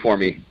season for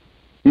me.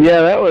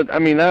 Yeah,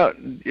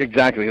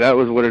 exactly. That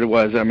was what it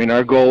was. I mean,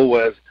 our goal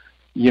was,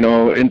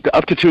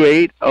 up to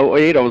 08, I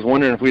was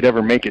wondering if we'd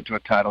ever make it to a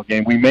title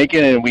game. We make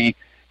it and we,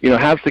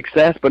 have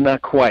success, but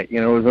not quite.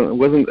 It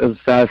wasn't as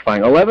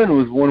satisfying. 11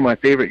 was one of my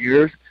favorite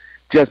years,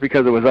 just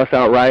because it was us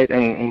outright,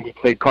 and we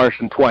played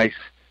Carson twice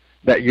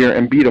that year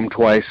and beat them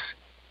twice.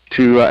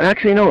 I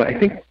can't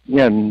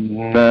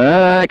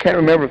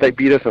remember if they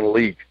beat us in the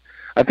league.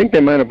 I think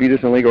they might have beat us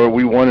in the league, or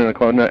we won in a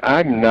club.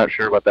 I'm not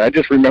sure about that. I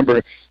just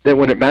remember that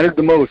when it mattered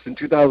the most in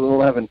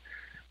 2011,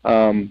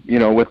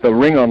 with the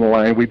ring on the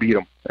line, we beat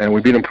them, and we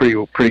beat them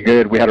pretty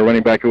good. We had a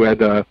running back who had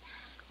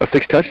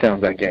 6 touchdowns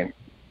that game.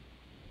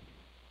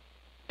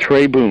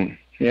 Trey Boone.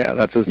 Yeah,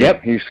 that's his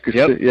name. He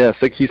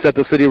set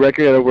the city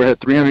record at over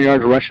 300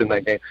 yards rushing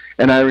that game.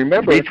 And I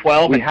remember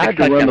 12 we had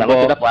to run the ball. I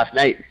looked it up last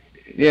night.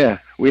 Yeah,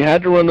 we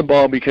had to run the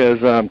ball because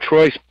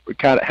Troy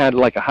had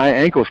like a high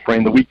ankle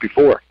sprain the week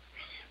before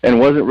and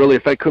wasn't really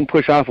effective, couldn't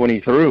push off when he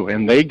threw.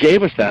 And they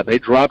gave us that. They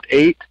dropped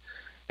 8,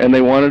 and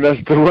they wanted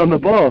us to run the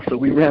ball, so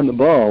we ran the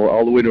ball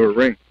all the way to a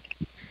ring.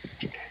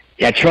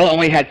 Yeah, Troy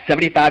only had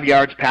 75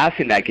 yards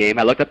passing that game.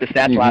 I looked up the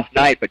stats last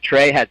night, but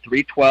Trey had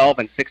 312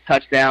 and 6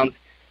 touchdowns.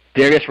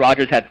 Darius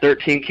Rogers had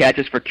 13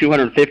 catches for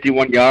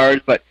 251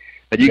 yards, but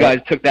you guys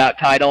took that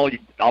title.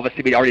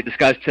 Obviously, we already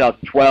discussed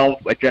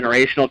 2012, a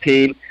generational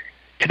team.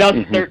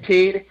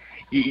 2013,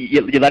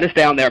 you let us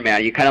down there,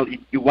 man.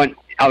 You went.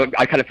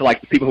 I kind of feel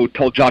like the people who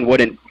told John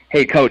Wooden,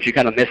 "Hey, coach, you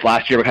kind of missed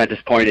last year. We're kind of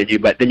disappointed in you."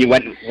 But then you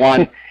went and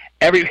won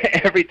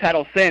every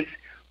title since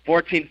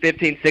 14,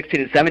 15,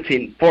 16, and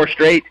 17, 4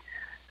 straight.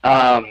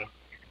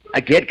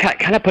 Again,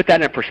 kind of put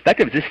that in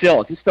perspective. Is this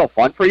still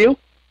fun for you?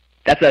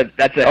 That's a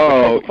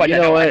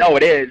question. I know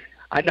it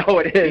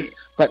is.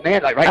 But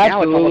man, like right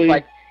now, it's almost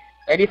like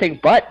anything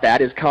but that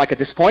is kind of like a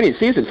disappointing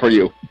season for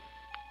you.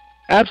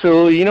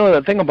 Absolutely.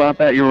 The thing about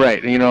that, you're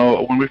right.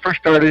 When we first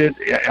started,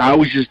 I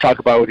always just talk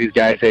about with these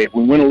guys, hey, if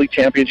we win a league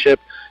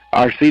championship,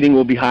 our seeding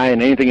will be high,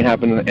 and anything can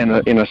happen in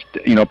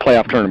a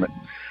playoff tournament,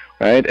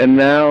 right? And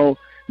now,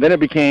 then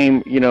it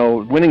became,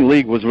 winning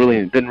league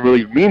didn't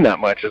really mean that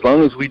much. As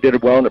long as we did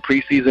it well in the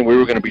preseason, we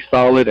were going to be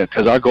solid,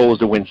 because our goal was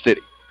to win city.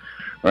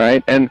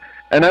 Right, and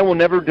I will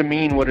never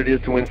demean what it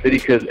is to win city,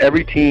 because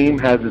every team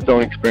has its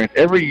own experience.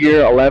 Every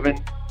year, 11,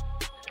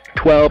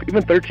 12,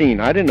 even 13,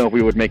 I didn't know if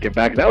we would make it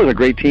back. That was a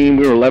great team.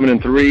 We were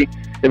 11-3.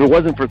 If it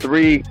wasn't for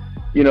 3,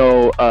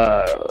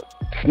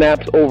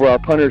 snaps over our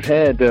punter's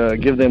head to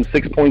give them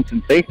 6 points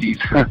in safeties,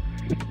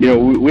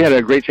 we had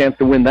a great chance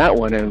to win that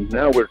one. And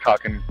now we're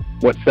talking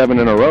 7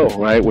 in a row,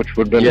 right? Which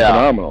would have been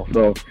phenomenal.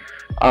 So.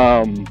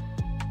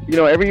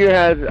 Every year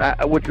has,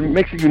 what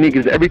makes it unique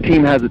is every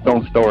team has its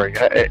own story.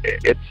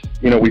 It's,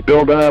 we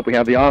build up, we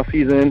have the off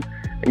season,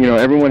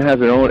 everyone has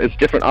their own, it's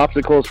different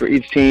obstacles for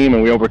each team,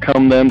 and we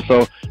overcome them.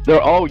 So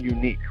they're all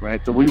unique, right?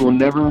 So we will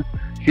never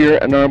here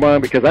at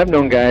Narbonne, because I've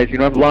known guys,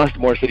 I've lost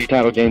more city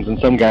title games than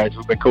some guys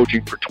who've been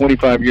coaching for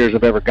 25 years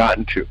have ever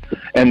gotten to.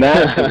 And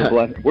that's,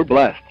 we're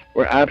blessed.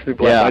 We're absolutely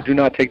blessed. Yeah. I do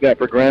not take that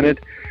for granted.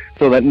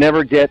 So that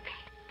never gets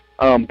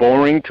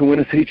boring to win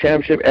a city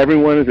championship.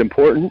 Everyone is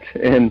important,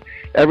 and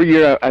every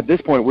year at this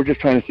point we're just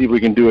trying to see if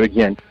we can do it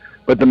again.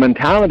 But the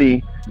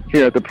mentality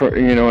here at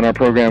in our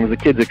program is the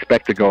kids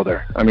expect to go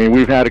there. I mean,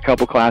 we've had a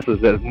couple classes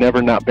that have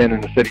never not been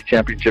in a city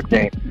championship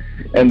game,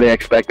 and they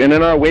expect. And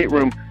in our weight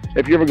room,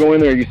 if you ever go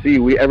in there, you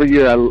see every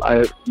year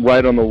I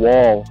write on the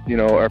wall,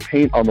 or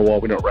paint on the wall.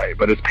 We don't write,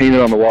 but it's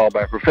painted on the wall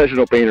by a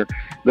professional painter,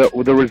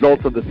 the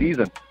results of the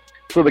season.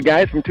 So the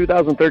guys from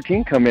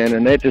 2013 come in,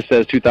 and it just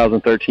says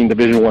 2013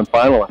 Division I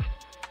finalist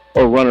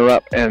or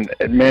runner-up. And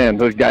man,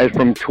 those guys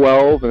from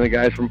 12 and the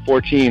guys from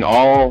 14,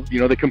 all,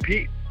 they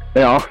compete.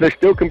 They're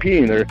still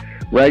competing. They're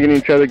ragging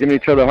each other, giving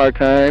each other a hard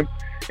time.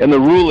 And the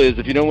rule is,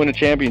 if you don't win a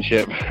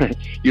championship,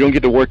 you don't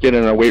get to work in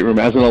our weight room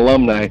as an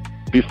alumni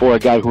before a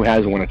guy who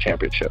has won a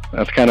championship.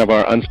 That's kind of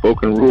our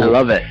unspoken rule. I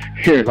love it.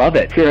 Love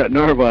it. Here at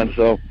Narbonne.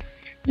 So,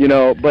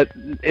 but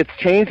it's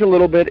changed a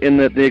little bit in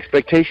that the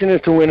expectation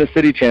is to win a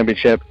city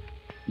championship,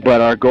 but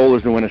our goal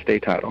is to win a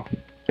state title.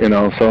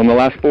 So in the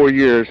last 4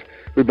 years,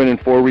 we've been in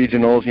 4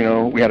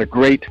 regionals. We had a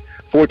great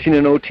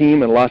 14-0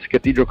 team and lost to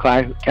Cathedral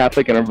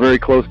Catholic in a very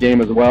close game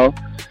as well.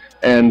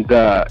 And,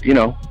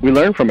 we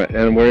learned from it,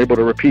 and we're able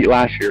to repeat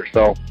last year.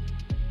 So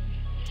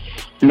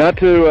not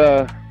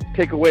to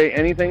take away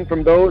anything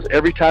from those.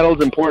 Every title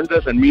is important to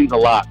us and means a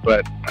lot.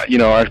 But,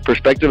 our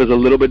perspective is a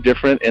little bit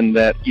different in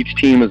that each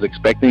team is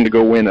expecting to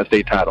go win a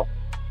state title.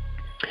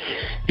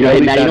 Hey,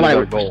 Matt,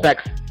 what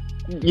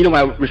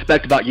I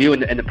respect about you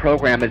and the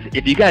program is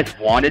if you guys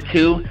wanted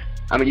to,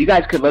 you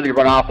guys could literally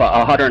run off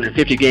a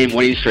 150-game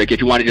winning streak if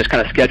you want to just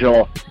kind of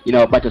schedule,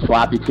 a bunch of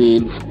sloppy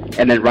teams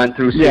and then run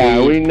through city.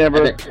 Yeah, we don't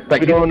ever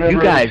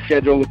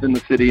schedule within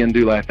the city and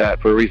do like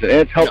that for a reason. And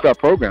it's helped our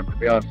program, to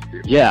be honest with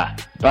you. Yeah,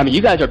 but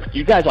you guys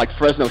are like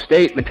Fresno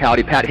State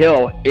mentality, Pat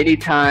Hill,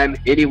 anytime,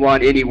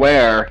 anyone,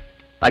 anywhere.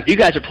 Like, you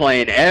guys are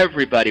playing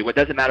everybody. It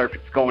doesn't matter if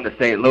it's going to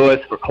St.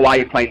 Louis, or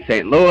Hawaii playing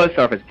St. Louis,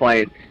 or if it's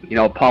playing,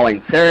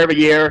 Pauline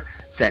Serre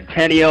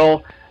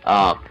Centennial,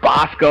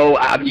 Bosco.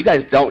 You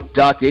guys don't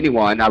duck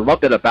anyone. I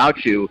love that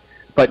about you.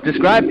 But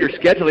describe your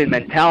scheduling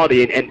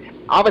mentality.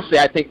 And obviously,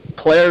 I think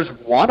players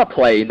want to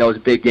play in those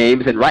big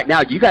games. And right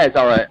now, you guys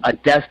are a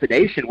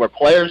destination where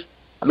players.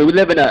 We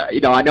live in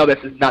I know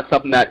this is not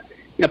something that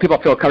people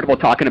feel comfortable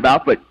talking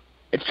about, but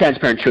it's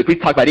transparent truth. We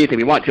talk about anything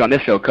we want to on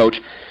this show,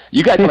 Coach.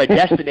 You guys are a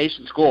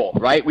destination school,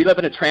 right? We live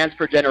in a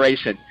transfer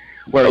generation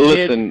where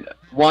kids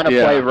want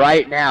to play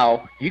right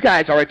now. You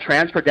guys are a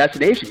transfer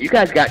destination. You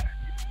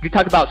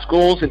talk about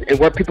schools and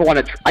where people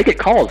want to. I get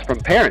calls from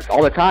parents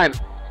all the time,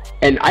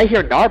 and I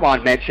hear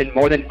Narbonne mentioned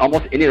more than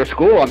almost any other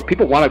school.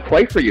 People want to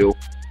play for you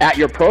at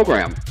your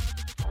program.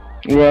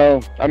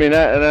 Well,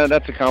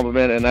 that's a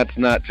compliment, and that's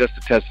not just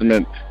a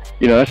testament.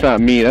 That's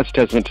not me. That's a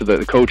testament to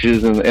the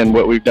coaches and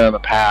what we've done in the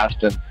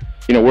past. And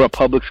we're a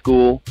public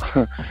school.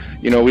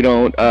 We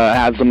don't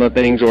have some of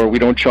the things, or we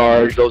don't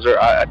charge. Those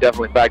are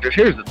definitely factors.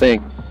 Here's the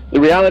thing. The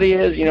reality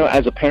is,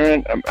 as a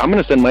parent, I'm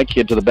going to send my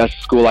kid to the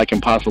best school I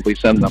can possibly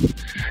send them,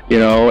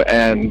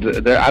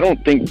 and I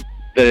don't think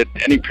that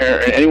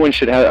anyone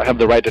should have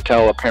the right to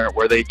tell a parent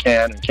where they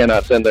can and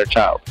cannot send their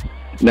child.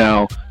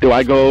 Now, do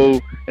I go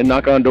and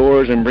knock on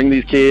doors and bring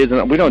these kids?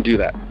 And we don't do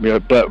that,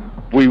 but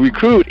we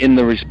recruit in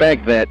the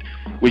respect that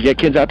we get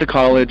kids out to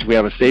college. We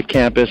have a safe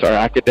campus. Our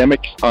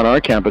academics on our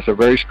campus are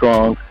very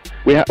strong.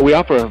 We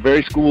offer a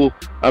very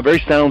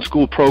sound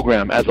school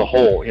program as a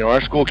whole.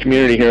 Our school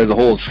community here as a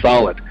whole is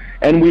solid,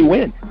 and we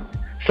win.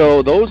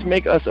 So those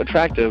make us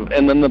attractive.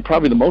 And then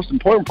probably the most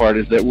important part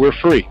is that we're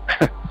free.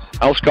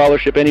 I'll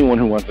scholarship anyone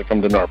who wants to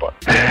come to Narbonne.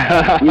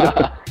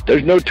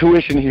 There's no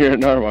tuition here at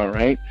Narbonne,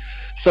 right?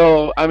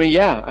 So,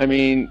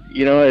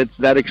 it's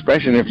that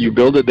expression, if you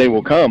build it, they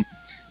will come.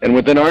 And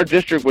within our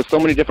district, with so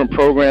many different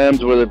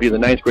programs, whether it be the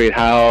 9th grade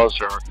house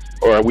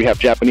or we have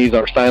Japanese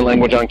or sign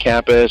language on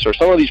campus, or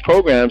some of these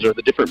programs or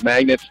the different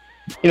magnets,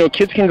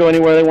 kids can go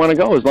anywhere they want to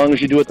go as long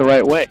as you do it the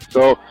right way.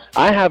 So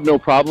I have no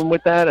problem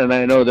with that, and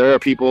I know there are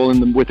people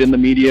within the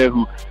media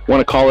who want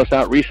to call us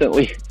out.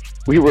 Recently,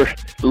 we were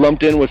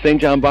lumped in with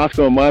St. John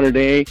Bosco in Mater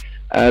Dei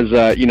as,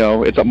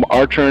 it's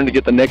our turn to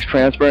get the next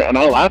transfer, and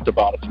I laughed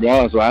about it, to be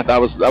honest. I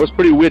thought that was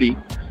pretty witty.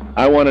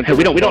 I wanted to.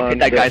 We don't take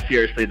that guy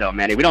seriously, though,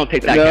 Manny. We don't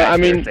take that guy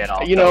seriously at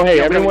all.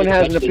 Everyone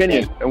has an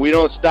opinion, and we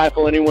don't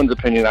stifle anyone's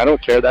opinion. I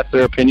don't care. That's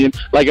their opinion.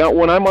 Like,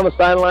 when I'm on the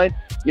sideline,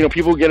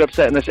 people get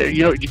upset and they say,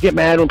 you get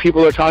mad when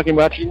people are talking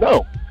about you.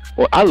 No.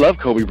 Well, I love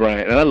Kobe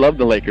Bryant, and I love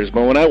the Lakers,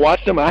 but when I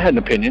watched them, I had an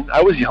opinion.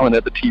 I was yelling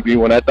at the TV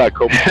when I thought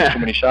Kobe took too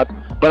many shots,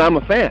 but I'm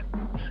a fan.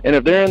 And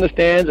if they're in the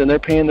stands and they're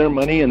paying their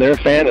money and they're a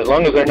fan, as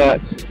long as they're not,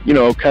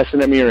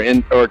 cussing at me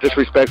or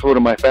disrespectful to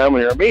my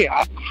family or me,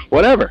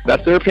 whatever.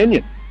 That's their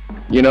opinion.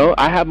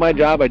 I have my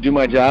job, I do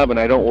my job, and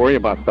I don't worry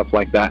about stuff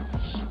like that.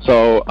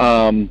 So,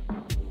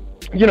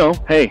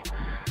 hey,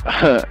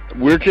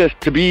 we're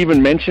just, to be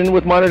even mentioned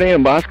with Mater Dei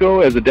and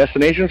Bosco as a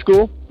destination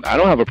school, I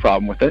don't have a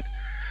problem with it.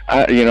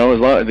 As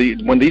long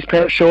when these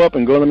parents show up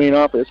and go to the main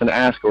office and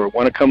ask or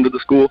want to come to the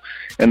school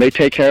and they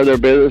take care of their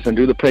business and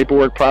do the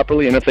paperwork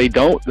properly, and if they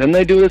don't, then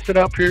they do the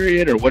sit-out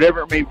period or whatever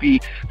it may be.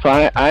 So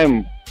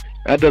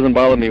that doesn't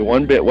bother me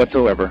one bit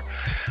whatsoever.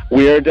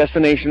 We are a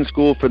destination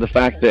school for the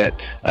fact that,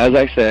 as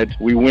I said,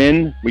 we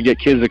win, we get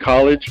kids to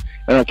college,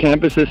 and our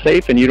campus is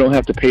safe, and you don't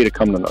have to pay to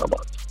come to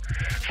Narbonne.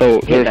 So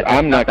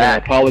I'm not going to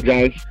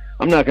apologize.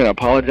 I'm not going to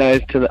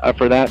apologize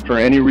for that for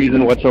any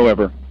reason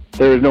whatsoever.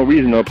 There is no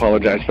reason to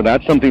apologize for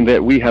that. Something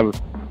that we have,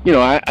 you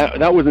know,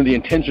 that wasn't the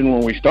intention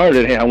when we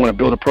started. Hey, I want to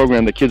build a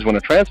program that kids want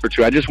to transfer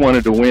to. I just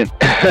wanted to win.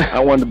 I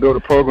wanted to build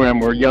a program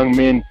where young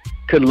men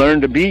could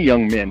learn to be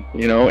young men,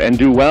 you know, and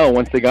do well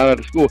once they got out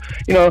of school.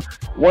 You know,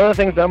 one of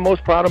the things I'm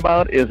most proud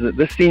about is that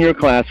this senior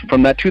class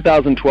from that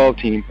 2012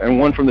 team and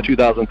one from the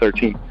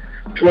 2013,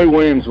 Troy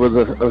Williams was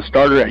a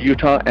starter at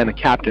Utah and a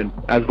captain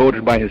as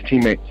voted by his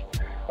teammates.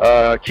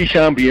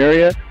 Keyshawn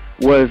Bieria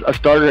was a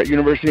starter at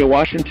University of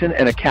Washington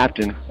and a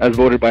captain as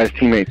voted by his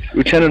teammates.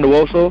 Uchenna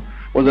Nwosu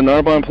was a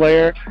Narbonne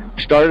player,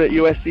 started at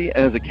USC,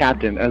 and as a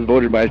captain as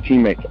voted by his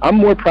teammates. I'm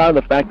more proud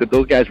of the fact that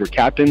those guys were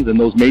captains in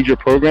those major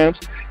programs,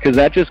 because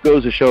that just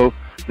goes to show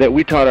that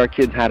we taught our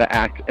kids how to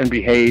act and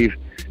behave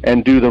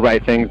and do the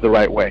right things the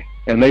right way.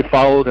 And they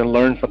followed and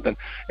learned something.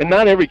 And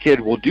not every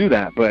kid will do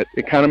that, but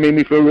it kind of made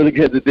me feel really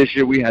good that this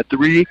year we had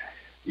 3,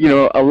 you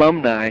know,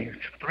 alumni,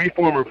 3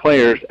 former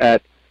players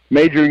at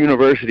major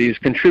universities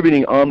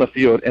contributing on the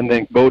field and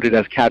then voted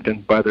as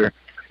captains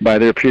by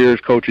their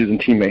peers, coaches,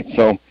 and teammates.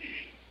 So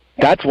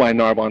that's why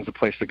Narbonne's the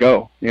place to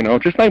go. You know,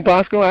 just like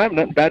Bosco, I have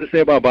nothing bad to say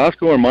about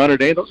Bosco or Mater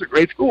Dei. Those are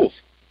great schools.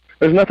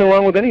 There's nothing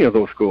wrong with any of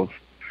those schools.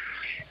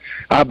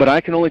 But I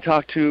can only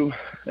talk to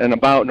and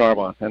about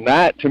Narbonne. And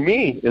that, to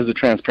me, is the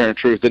transparent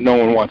truth that no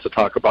one wants to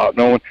talk about.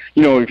 No one,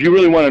 you know, if you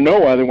really want to know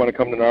why they want to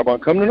come to Narbonne,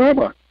 come to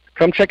Narbonne.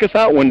 Come check us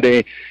out one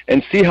day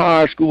and see how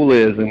our school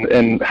is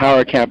and how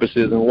our campus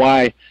is and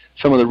why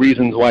some of the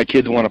reasons why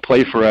kids want to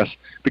play for us,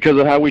 because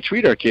of how we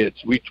treat our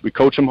kids. We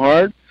coach them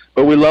hard,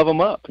 but we love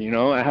them up. You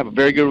know, I have a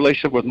very good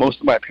relationship with most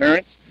of my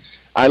parents.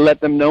 I let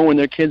them know when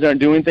their kids aren't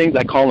doing things.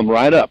 I call them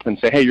right up and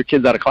say, hey, your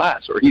kid's out of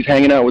class, or he's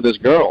hanging out with this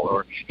girl,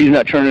 or he's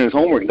not turning his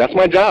homework. That's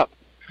my job.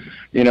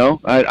 You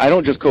know, I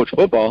don't just coach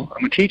football.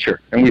 I'm a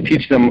teacher, and we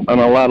teach them on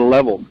a lot of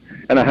levels.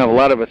 And I have a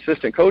lot of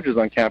assistant coaches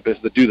on campus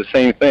that do the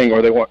same thing,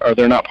 or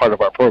they're not part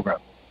of our program.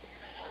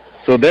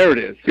 So there it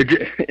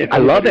is. I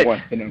love it.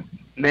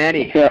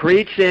 Manny, yeah.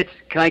 Preach it.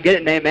 Can I get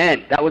an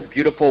amen? That was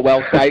beautiful.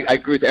 Well, I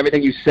agree with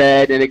everything you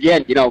said. And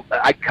again, you know,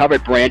 I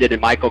covered Brandon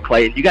and Michael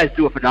Clayton. You guys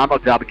do a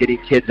phenomenal job of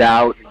getting kids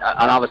out, and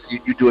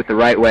obviously you do it the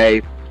right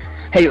way.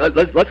 Hey,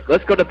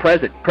 let's go to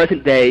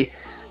present day,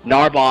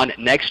 Narbonne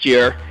next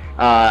year,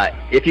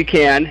 if you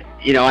can.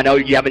 You know, I know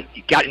you haven't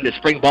gotten to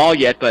spring ball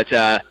yet, but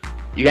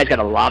you guys got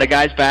a lot of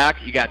guys back.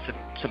 You got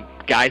some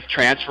guys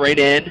transferring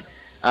in.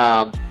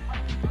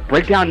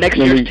 Break down next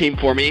year's team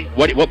for me.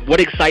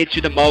 What excites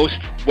you the most?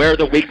 Where are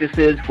the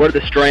weaknesses? Where are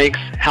the strengths?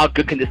 How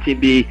good can this team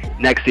be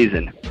next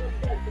season?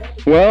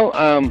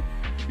 Well,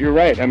 you're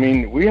right. I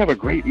mean, we have a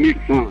great mix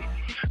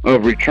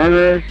of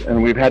returners,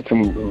 and we've had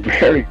some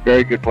very,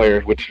 very good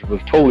players, which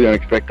was totally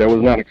unexpected. I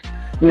was not,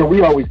 you know,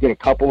 we always get a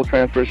couple of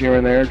transfers here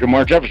and there.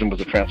 Jamar Jefferson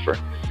was a transfer,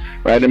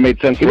 right? It made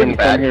sense for him to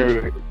come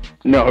here.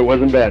 No, it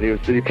wasn't bad. He was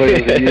City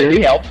Player of the Year.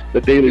 He helped. The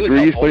Daily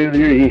Breeze Player of the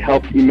Year. He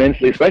helped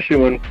immensely, especially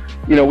when,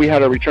 you know, we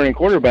had a returning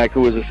quarterback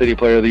who was a City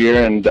Player of the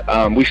Year,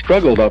 and we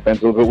struggled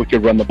offensively, but we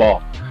could run the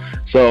ball.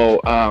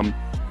 So,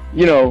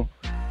 you know,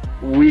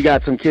 we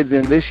got some kids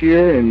in this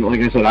year, and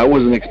like I said, I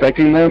wasn't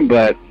expecting them,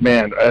 but,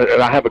 man,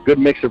 I have a good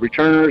mix of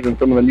returners and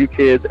some of the new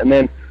kids. And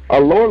then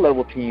our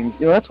lower-level teams,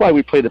 you know, that's why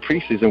we play the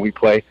preseason we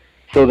play,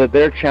 so that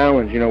they're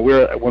challenged. You know,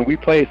 when we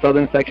play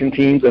Southern Section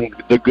teams and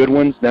the good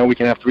ones, now we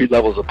can have 3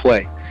 levels of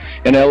play.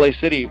 In LA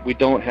City, we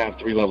don't have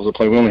 3 levels of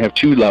play. We only have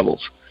 2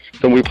 levels.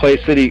 So when we play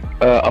city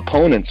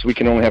opponents, we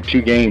can only have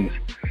 2 games.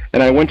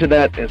 And I went to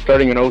that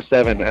starting in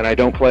 2007, and I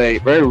don't play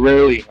very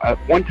rarely.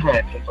 One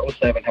time since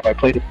 2007 have I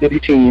played a city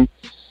team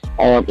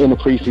in the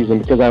preseason,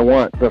 because I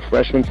want the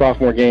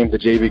freshman-sophomore game, the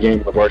JV game,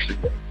 and the varsity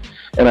game.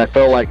 And I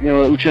felt like, you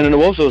know, Uchenna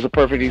Nwosu is a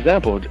perfect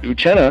example.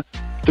 Uchenna,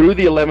 through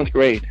the 11th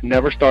grade,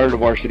 never started a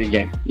varsity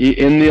game.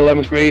 In the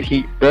 11th grade,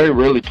 he very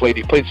rarely played.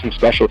 He played some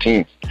special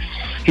teams.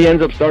 He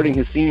ends up starting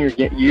his senior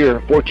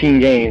year, 14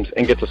 games,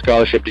 and gets a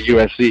scholarship to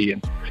USC,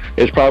 and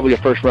is probably a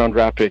first-round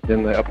draft pick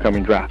in the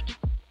upcoming draft.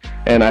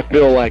 And I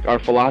feel like our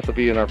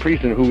philosophy and our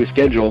preseason, who we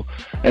schedule,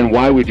 and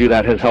why we do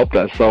that has helped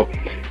us. So,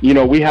 you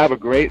know, we have a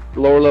great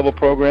lower-level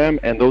program,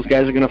 and those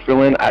guys are going to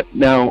fill in.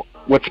 Now,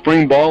 what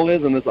spring ball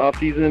is in this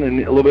offseason and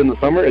a little bit in the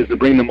summer is to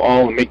bring them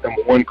all and make them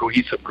one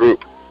cohesive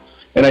group.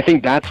 And I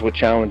think that's what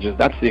challenges.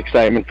 That's the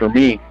excitement for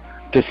me,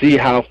 to see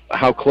how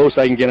close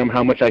I can get them,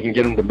 how much I can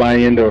get them to buy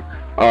into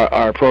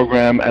our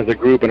program as a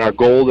group and our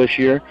goal this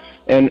year.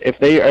 And if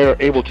they are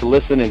able to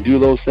listen and do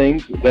those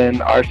things,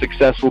 then our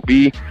success will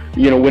be,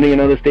 you know, winning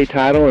another state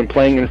title and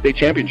playing in a state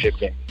championship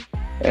game.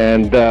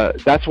 And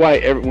that's why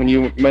when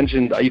you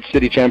mentioned each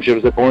city championship,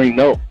 is it boring?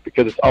 No,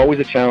 because it's always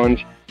a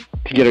challenge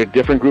to get a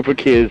different group of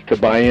kids to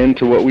buy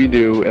into what we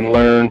do and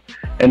learn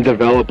and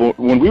develop.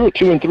 When we were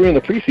 2-3 in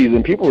the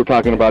preseason, people were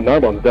talking about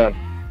Narbonne's done.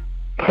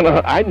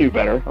 I knew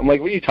better. I'm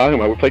like, what are you talking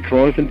about? We played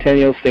Corona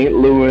Centennial, St.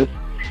 Louis,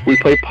 We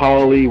play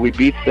Pauley. We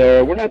beat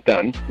Sarah. We're not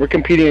done. We're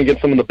competing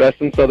against some of the best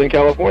in Southern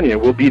California.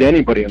 We'll beat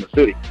anybody in the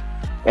city.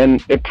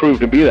 And it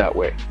proved to be that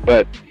way.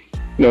 But,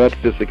 that's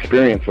just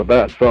experience with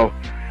us. So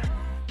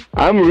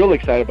I'm really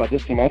excited about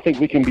this team. I think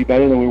we can be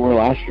better than we were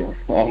last year,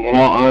 in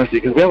all honesty,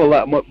 because we have a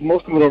lot.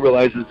 Most people don't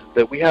realize is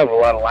that we have a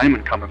lot of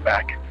linemen coming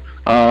back.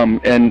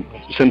 And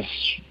since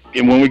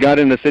when we got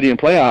in the city and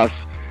playoffs,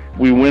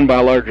 we win by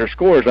larger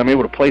scores. I'm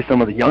able to play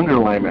some of the younger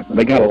linemen.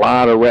 They got a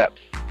lot of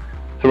reps.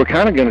 So we're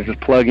kind of going to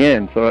just plug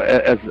in. So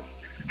as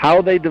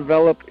how they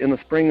develop in the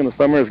spring and the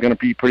summer is going to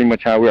be pretty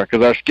much how we are,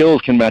 because our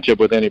skills can match up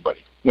with anybody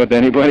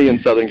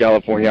in Southern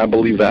California. I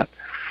believe that.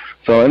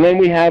 So, and then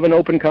we have an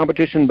open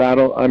competition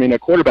battle, a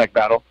quarterback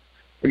battle.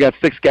 We got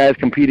 6 guys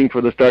competing for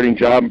the starting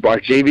job. Our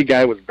JV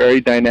guy was very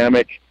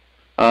dynamic.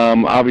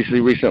 Obviously,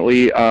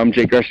 recently,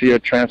 Jake Garcia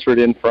transferred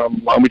in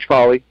from Long Beach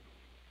Poly.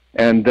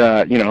 And,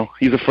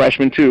 he's a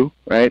freshman too,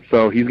 right?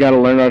 So he's got to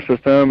learn our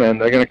system, and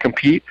they're going to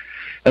compete.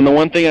 And the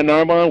one thing at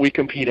Narbonne, we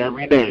compete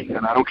every day.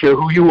 And I don't care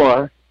who you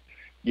are,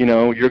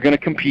 you're going to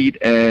compete,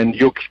 and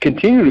you'll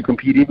continue to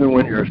compete even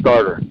when you're a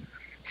starter.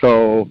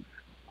 So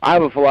I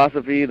have a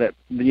philosophy that,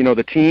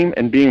 the team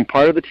and being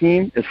part of the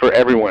team is for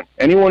everyone.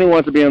 Anyone who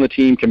wants to be on the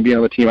team can be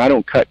on the team. I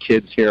don't cut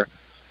kids here.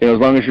 As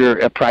long as you're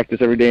at practice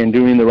every day and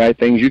doing the right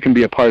things, you can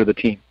be a part of the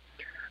team.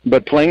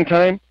 But playing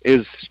time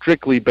is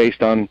strictly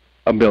based on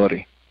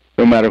ability,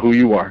 no matter who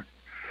you are.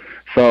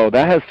 So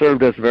that has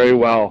served us very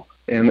well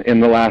in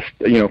the last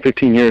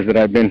 15 years that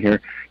I've been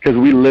here, because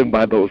we live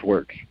by those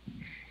words.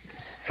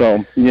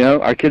 So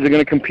our kids are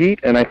going to compete,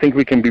 and I think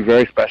we can be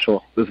very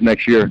special this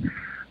next year,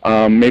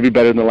 maybe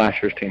better than the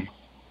last year's team.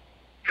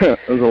 That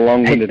was a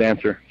long-winded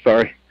answer.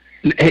 Sorry.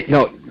 Hey,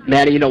 no,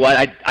 Manny, you know what?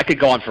 I could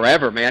go on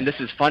forever, man. This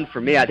is fun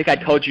for me. I think I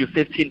told you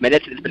 15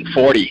 minutes, and it's been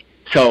 40.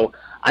 So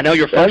I know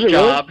your first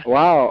job. Really?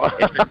 Wow.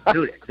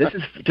 This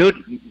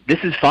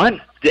is fun.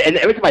 And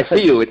every time I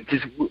see you,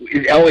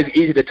 it's always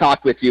easy to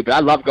talk with you. But I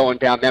love going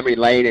down memory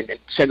lane and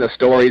sharing those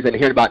stories and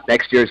hearing about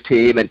next year's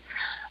team. And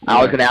I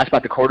was going to ask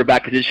about the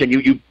quarterback position.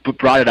 You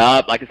brought it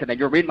up. Like I said, man,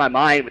 you're reading my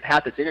mind with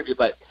half this interview.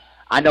 But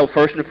I know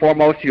first and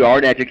foremost you are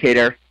an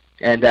educator.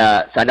 And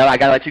so I know I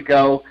got to let you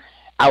go.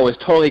 I was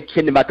totally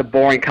kidding about the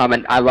boring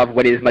comment. I love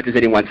winning as much as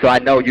anyone. So I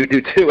know you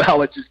do too.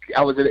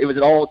 It was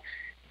an old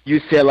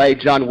UCLA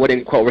John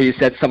Wooden quote where he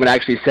said, someone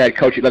actually said,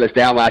 "Coach, you let us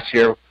down last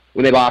year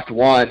when they lost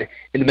one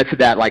in the midst of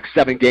that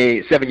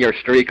 7-year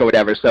streak or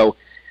whatever." So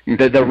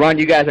the run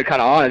you guys are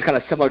kind of on is kind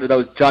of similar to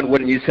those John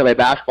Wooden UCLA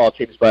basketball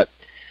teams. But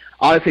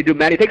honestly, dude,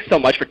 Manny, thanks so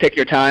much for taking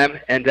your time.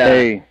 And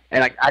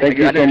thank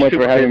you so much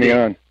for having me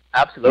on.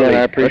 Absolutely. Yeah,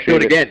 I appreciate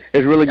Let's do it again.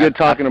 It's really good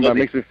talking about it.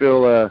 Makes me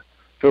feel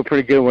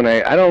pretty good when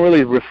I don't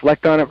really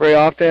reflect on it very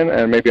often,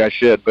 and maybe I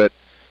should, but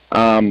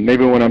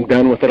maybe when I'm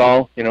done with it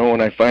all, when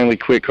I finally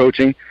quit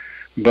coaching.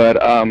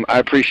 But I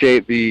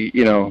appreciate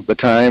the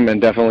time and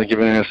definitely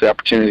giving us the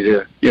opportunity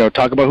to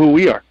talk about who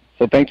we are.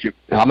 So thank you.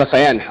 I'm a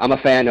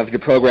fan of your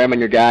program and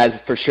your guys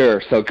for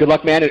sure. So good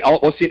luck, man, and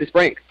we'll see you in the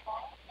spring.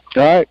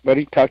 All right,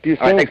 buddy. Talk to you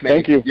soon. All right, thanks, man.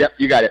 Thank you. Yep,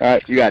 you got it. All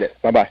right, you got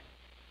it. Bye-bye.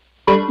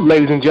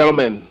 Ladies and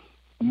gentlemen,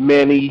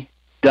 Manny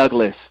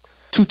Douglas,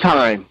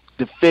 2-time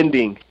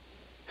defending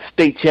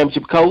state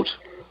championship coach,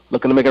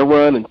 looking to make a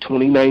run in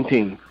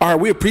 2019. All right,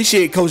 we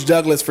appreciate Coach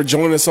Douglas for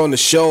joining us on the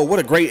show. What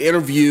a great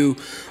interview.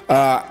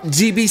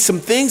 GB, some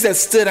things that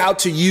stood out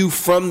to you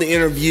from the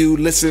interview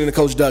listening to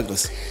Coach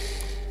Douglas.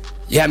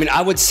 Yeah,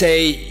 I would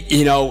say,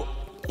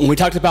 when we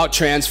talked about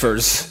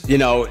transfers,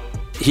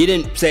 he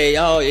didn't say,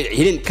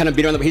 he didn't kind of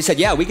beat around the. He said,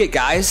 yeah, we get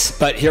guys,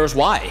 but here's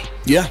why.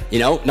 Yeah.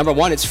 Number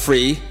 1, it's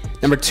free.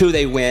 Number 2,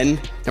 they win.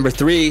 Number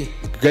 3,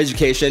 good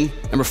education.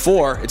 Number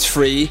 4, it's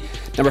free.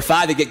 Number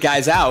 5, they get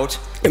guys out.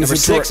 And number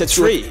 6, it's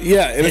free.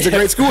 Yeah, and it's a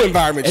great school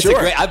environment. It's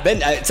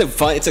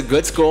a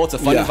good school. It's a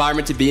fun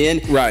environment to be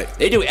in. Right.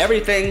 They do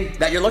everything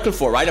that you're looking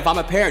for, right? If I'm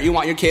a parent, you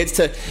want your kids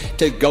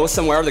to go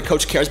somewhere where the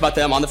coach cares about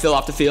them on the field,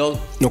 off the field.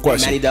 No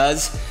question. Manny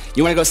does.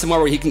 You want to go somewhere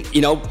where he can,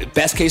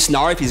 best case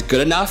scenario, if he's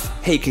good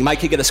enough, hey, can my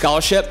kid get a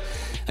scholarship?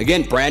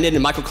 Again, Brandon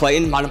and Michael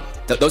Clayton,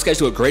 those guys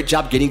do a great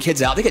job getting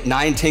kids out. They get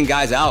 9-10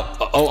 guys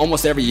out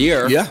almost every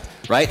year. Yeah.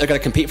 Right? They're going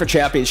to compete for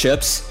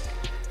championships.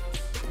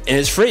 And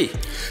it's free,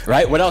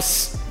 right? What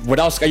else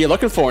are you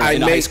looking for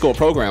in a high school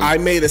program? I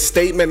made a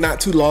statement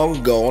not too long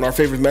ago on our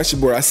favorite message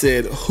board. I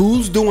said,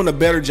 who's doing a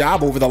better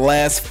job over the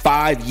last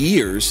 5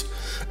 years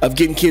of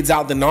getting kids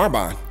out than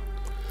Narbonne?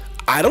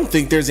 I don't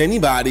think there's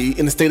anybody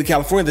in the state of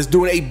California that's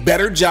doing a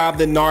better job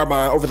than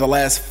Narbonne over the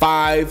last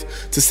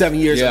 5 to 7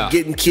 years of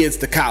getting kids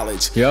to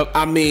college. Yep.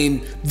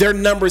 Their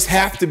numbers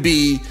have to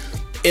be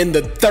in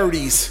the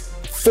 30s,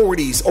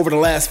 40s over the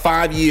last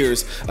 5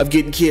 years of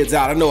getting kids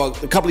out. I know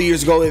a couple of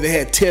years ago they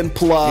had 10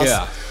 plus.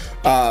 Yeah.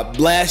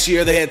 Last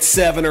year they had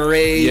 7 or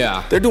 8.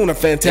 Yeah, they're doing a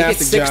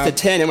fantastic job. 6 to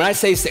 10, and when I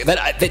say that,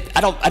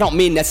 I don't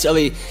mean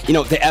necessarily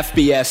the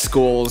FBS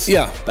schools.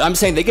 Yeah, but I'm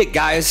saying they get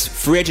guys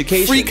free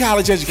education, free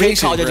college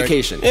education,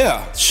 education.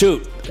 Yeah,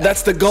 shoot,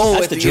 that's the goal.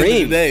 That's at the dream.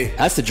 End of the day.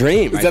 That's the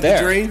dream. Is that there.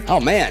 the dream? Oh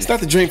man, it's not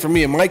the dream for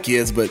me and my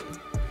kids, but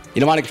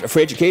you don't want a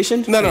free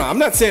education? No, I'm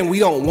not saying we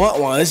don't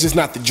want one. It's just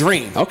not the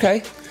dream.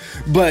 Okay.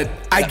 But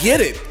I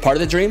get it. Part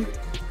of the dream?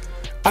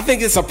 I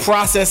think it's a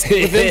process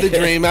within the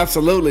dream,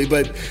 absolutely.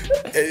 But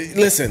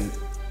listen,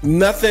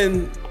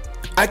 nothing.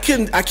 I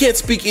can't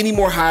speak any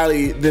more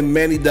highly than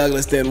Manny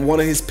Douglas than one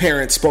of his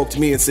parents spoke to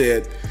me and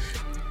said,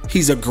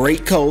 he's a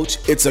great coach.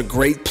 It's a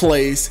great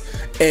place,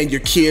 and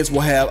your kids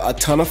will have a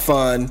ton of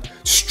fun,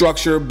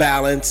 structure,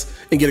 balance,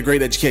 and get a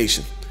great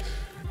education.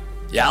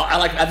 Yeah,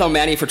 I've known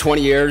Manny for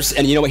 20 years,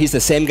 and you know what? He's the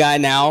same guy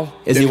now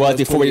as he was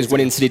before he was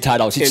winning city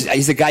titles.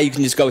 He's a guy you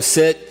can just go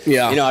sit,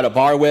 at a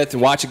bar with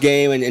and watch a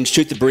game and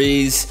shoot the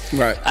breeze.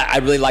 Right. I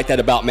really like that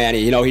about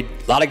Manny. You know, a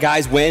lot of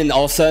guys win, and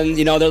all of a sudden,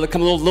 they're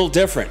becoming a little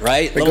different,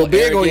 right? They go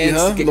big on you,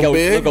 huh?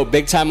 They'll go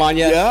big time on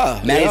you.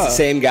 Yeah. Manny's the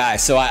same guy,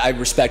 so I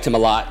respect him a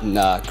lot,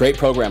 and great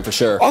program for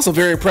sure. Also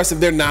very impressive,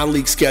 their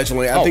non-league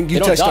scheduling. I think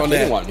you touched on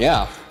that. Anyone,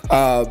 yeah.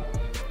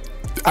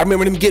 I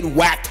remember them getting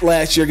whacked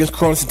last year against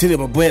Corona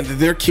Centennial, but man,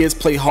 their kids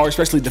play hard,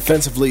 especially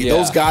defensively. Yeah.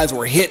 Those guys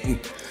were hitting.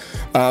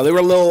 They were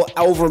a little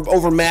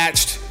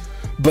overmatched,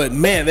 but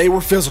man, they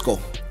were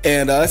physical.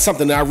 And that's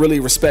something that I really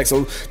respect.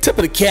 So tip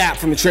of the cap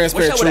from the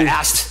Transparent Truth. I would have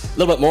asked a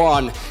little bit more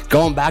on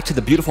going back to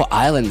the beautiful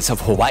islands of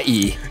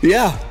Hawaii.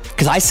 Yeah.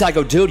 Because I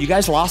go, dude, you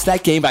guys lost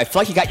that game, but I feel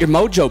like you got your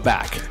mojo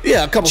back.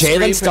 Yeah, a couple.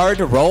 Jalen started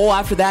to roll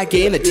after that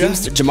game. The team,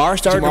 Jamar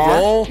started to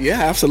roll.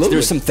 Yeah, absolutely.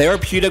 There's some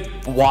therapeutic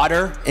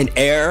water and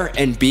air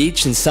and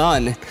beach and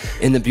sun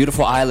in the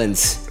beautiful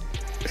islands.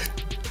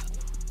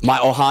 My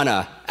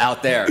Ohana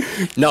out there.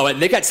 No, and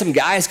they got some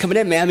guys coming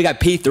in, man. We got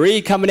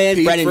P3 coming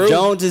in. Brandon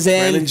Jones is in.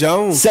 Brandon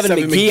Jones. Seven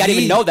McGee. I didn't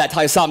even know that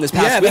until I saw him this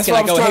past weekend. That's what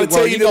I was trying to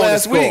tell you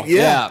last week.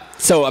 Yeah.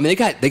 So, I mean,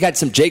 they got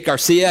some Jake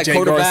Garcia at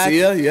quarterback.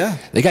 Garcia, yeah.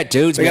 They got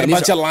dudes, They got a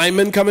bunch of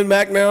linemen coming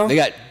back now. They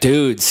got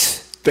dudes.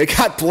 They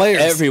got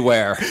players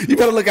everywhere. You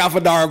better look out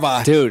for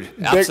Darvah. Dude,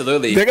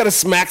 absolutely. They're going to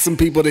smack some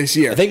people this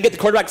year. If they can get the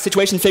quarterback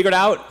situation figured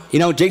out,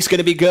 Jake's going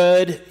to be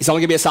good. He's only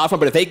going to be a sophomore,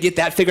 but if they get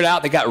that figured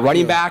out, they got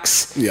running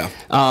backs. Yeah.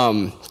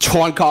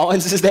 Juwan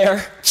Collins is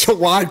there.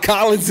 Juwan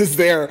Collins is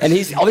there. And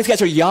all these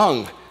guys are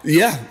young.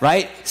 Yeah.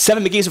 Right?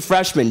 Seven McGee's a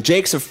freshman.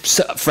 Jake's a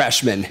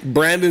freshman.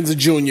 Brandon's a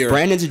junior.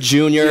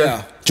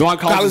 Yeah. Juwan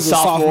Collins is a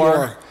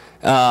sophomore.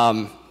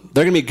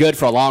 They're going to be good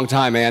for a long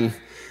time, man.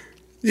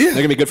 Yeah. They're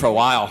going to be good for a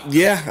while.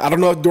 Yeah. I don't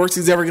know if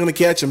Dorsey's ever going to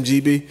catch them,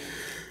 GB.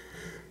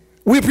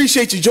 We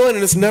appreciate you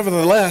joining us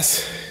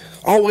nevertheless.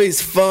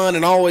 Always fun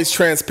and always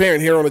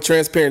transparent here on The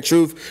Transparent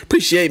Truth.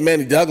 Appreciate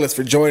Manny Douglas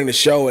for joining the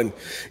show and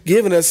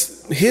giving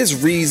us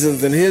his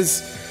reasons and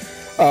his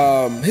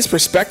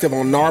perspective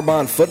on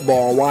Narbonne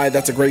football and why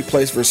that's a great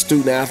place for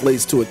student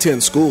athletes to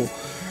attend school.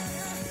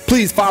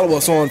 Please follow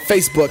us on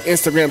Facebook,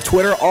 Instagram,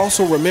 Twitter.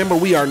 Also, remember,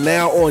 we are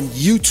now on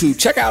YouTube.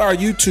 Check out our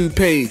YouTube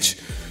page,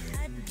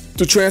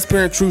 The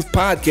Transparent Truth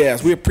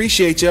Podcast. We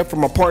appreciate you. From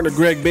my partner,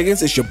 Greg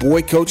Biggins, it's your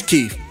boy, Coach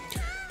Keith.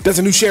 There's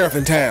a new sheriff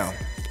in town,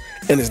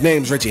 and his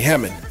name's Reggie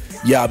Hammond.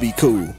 Y'all be cool.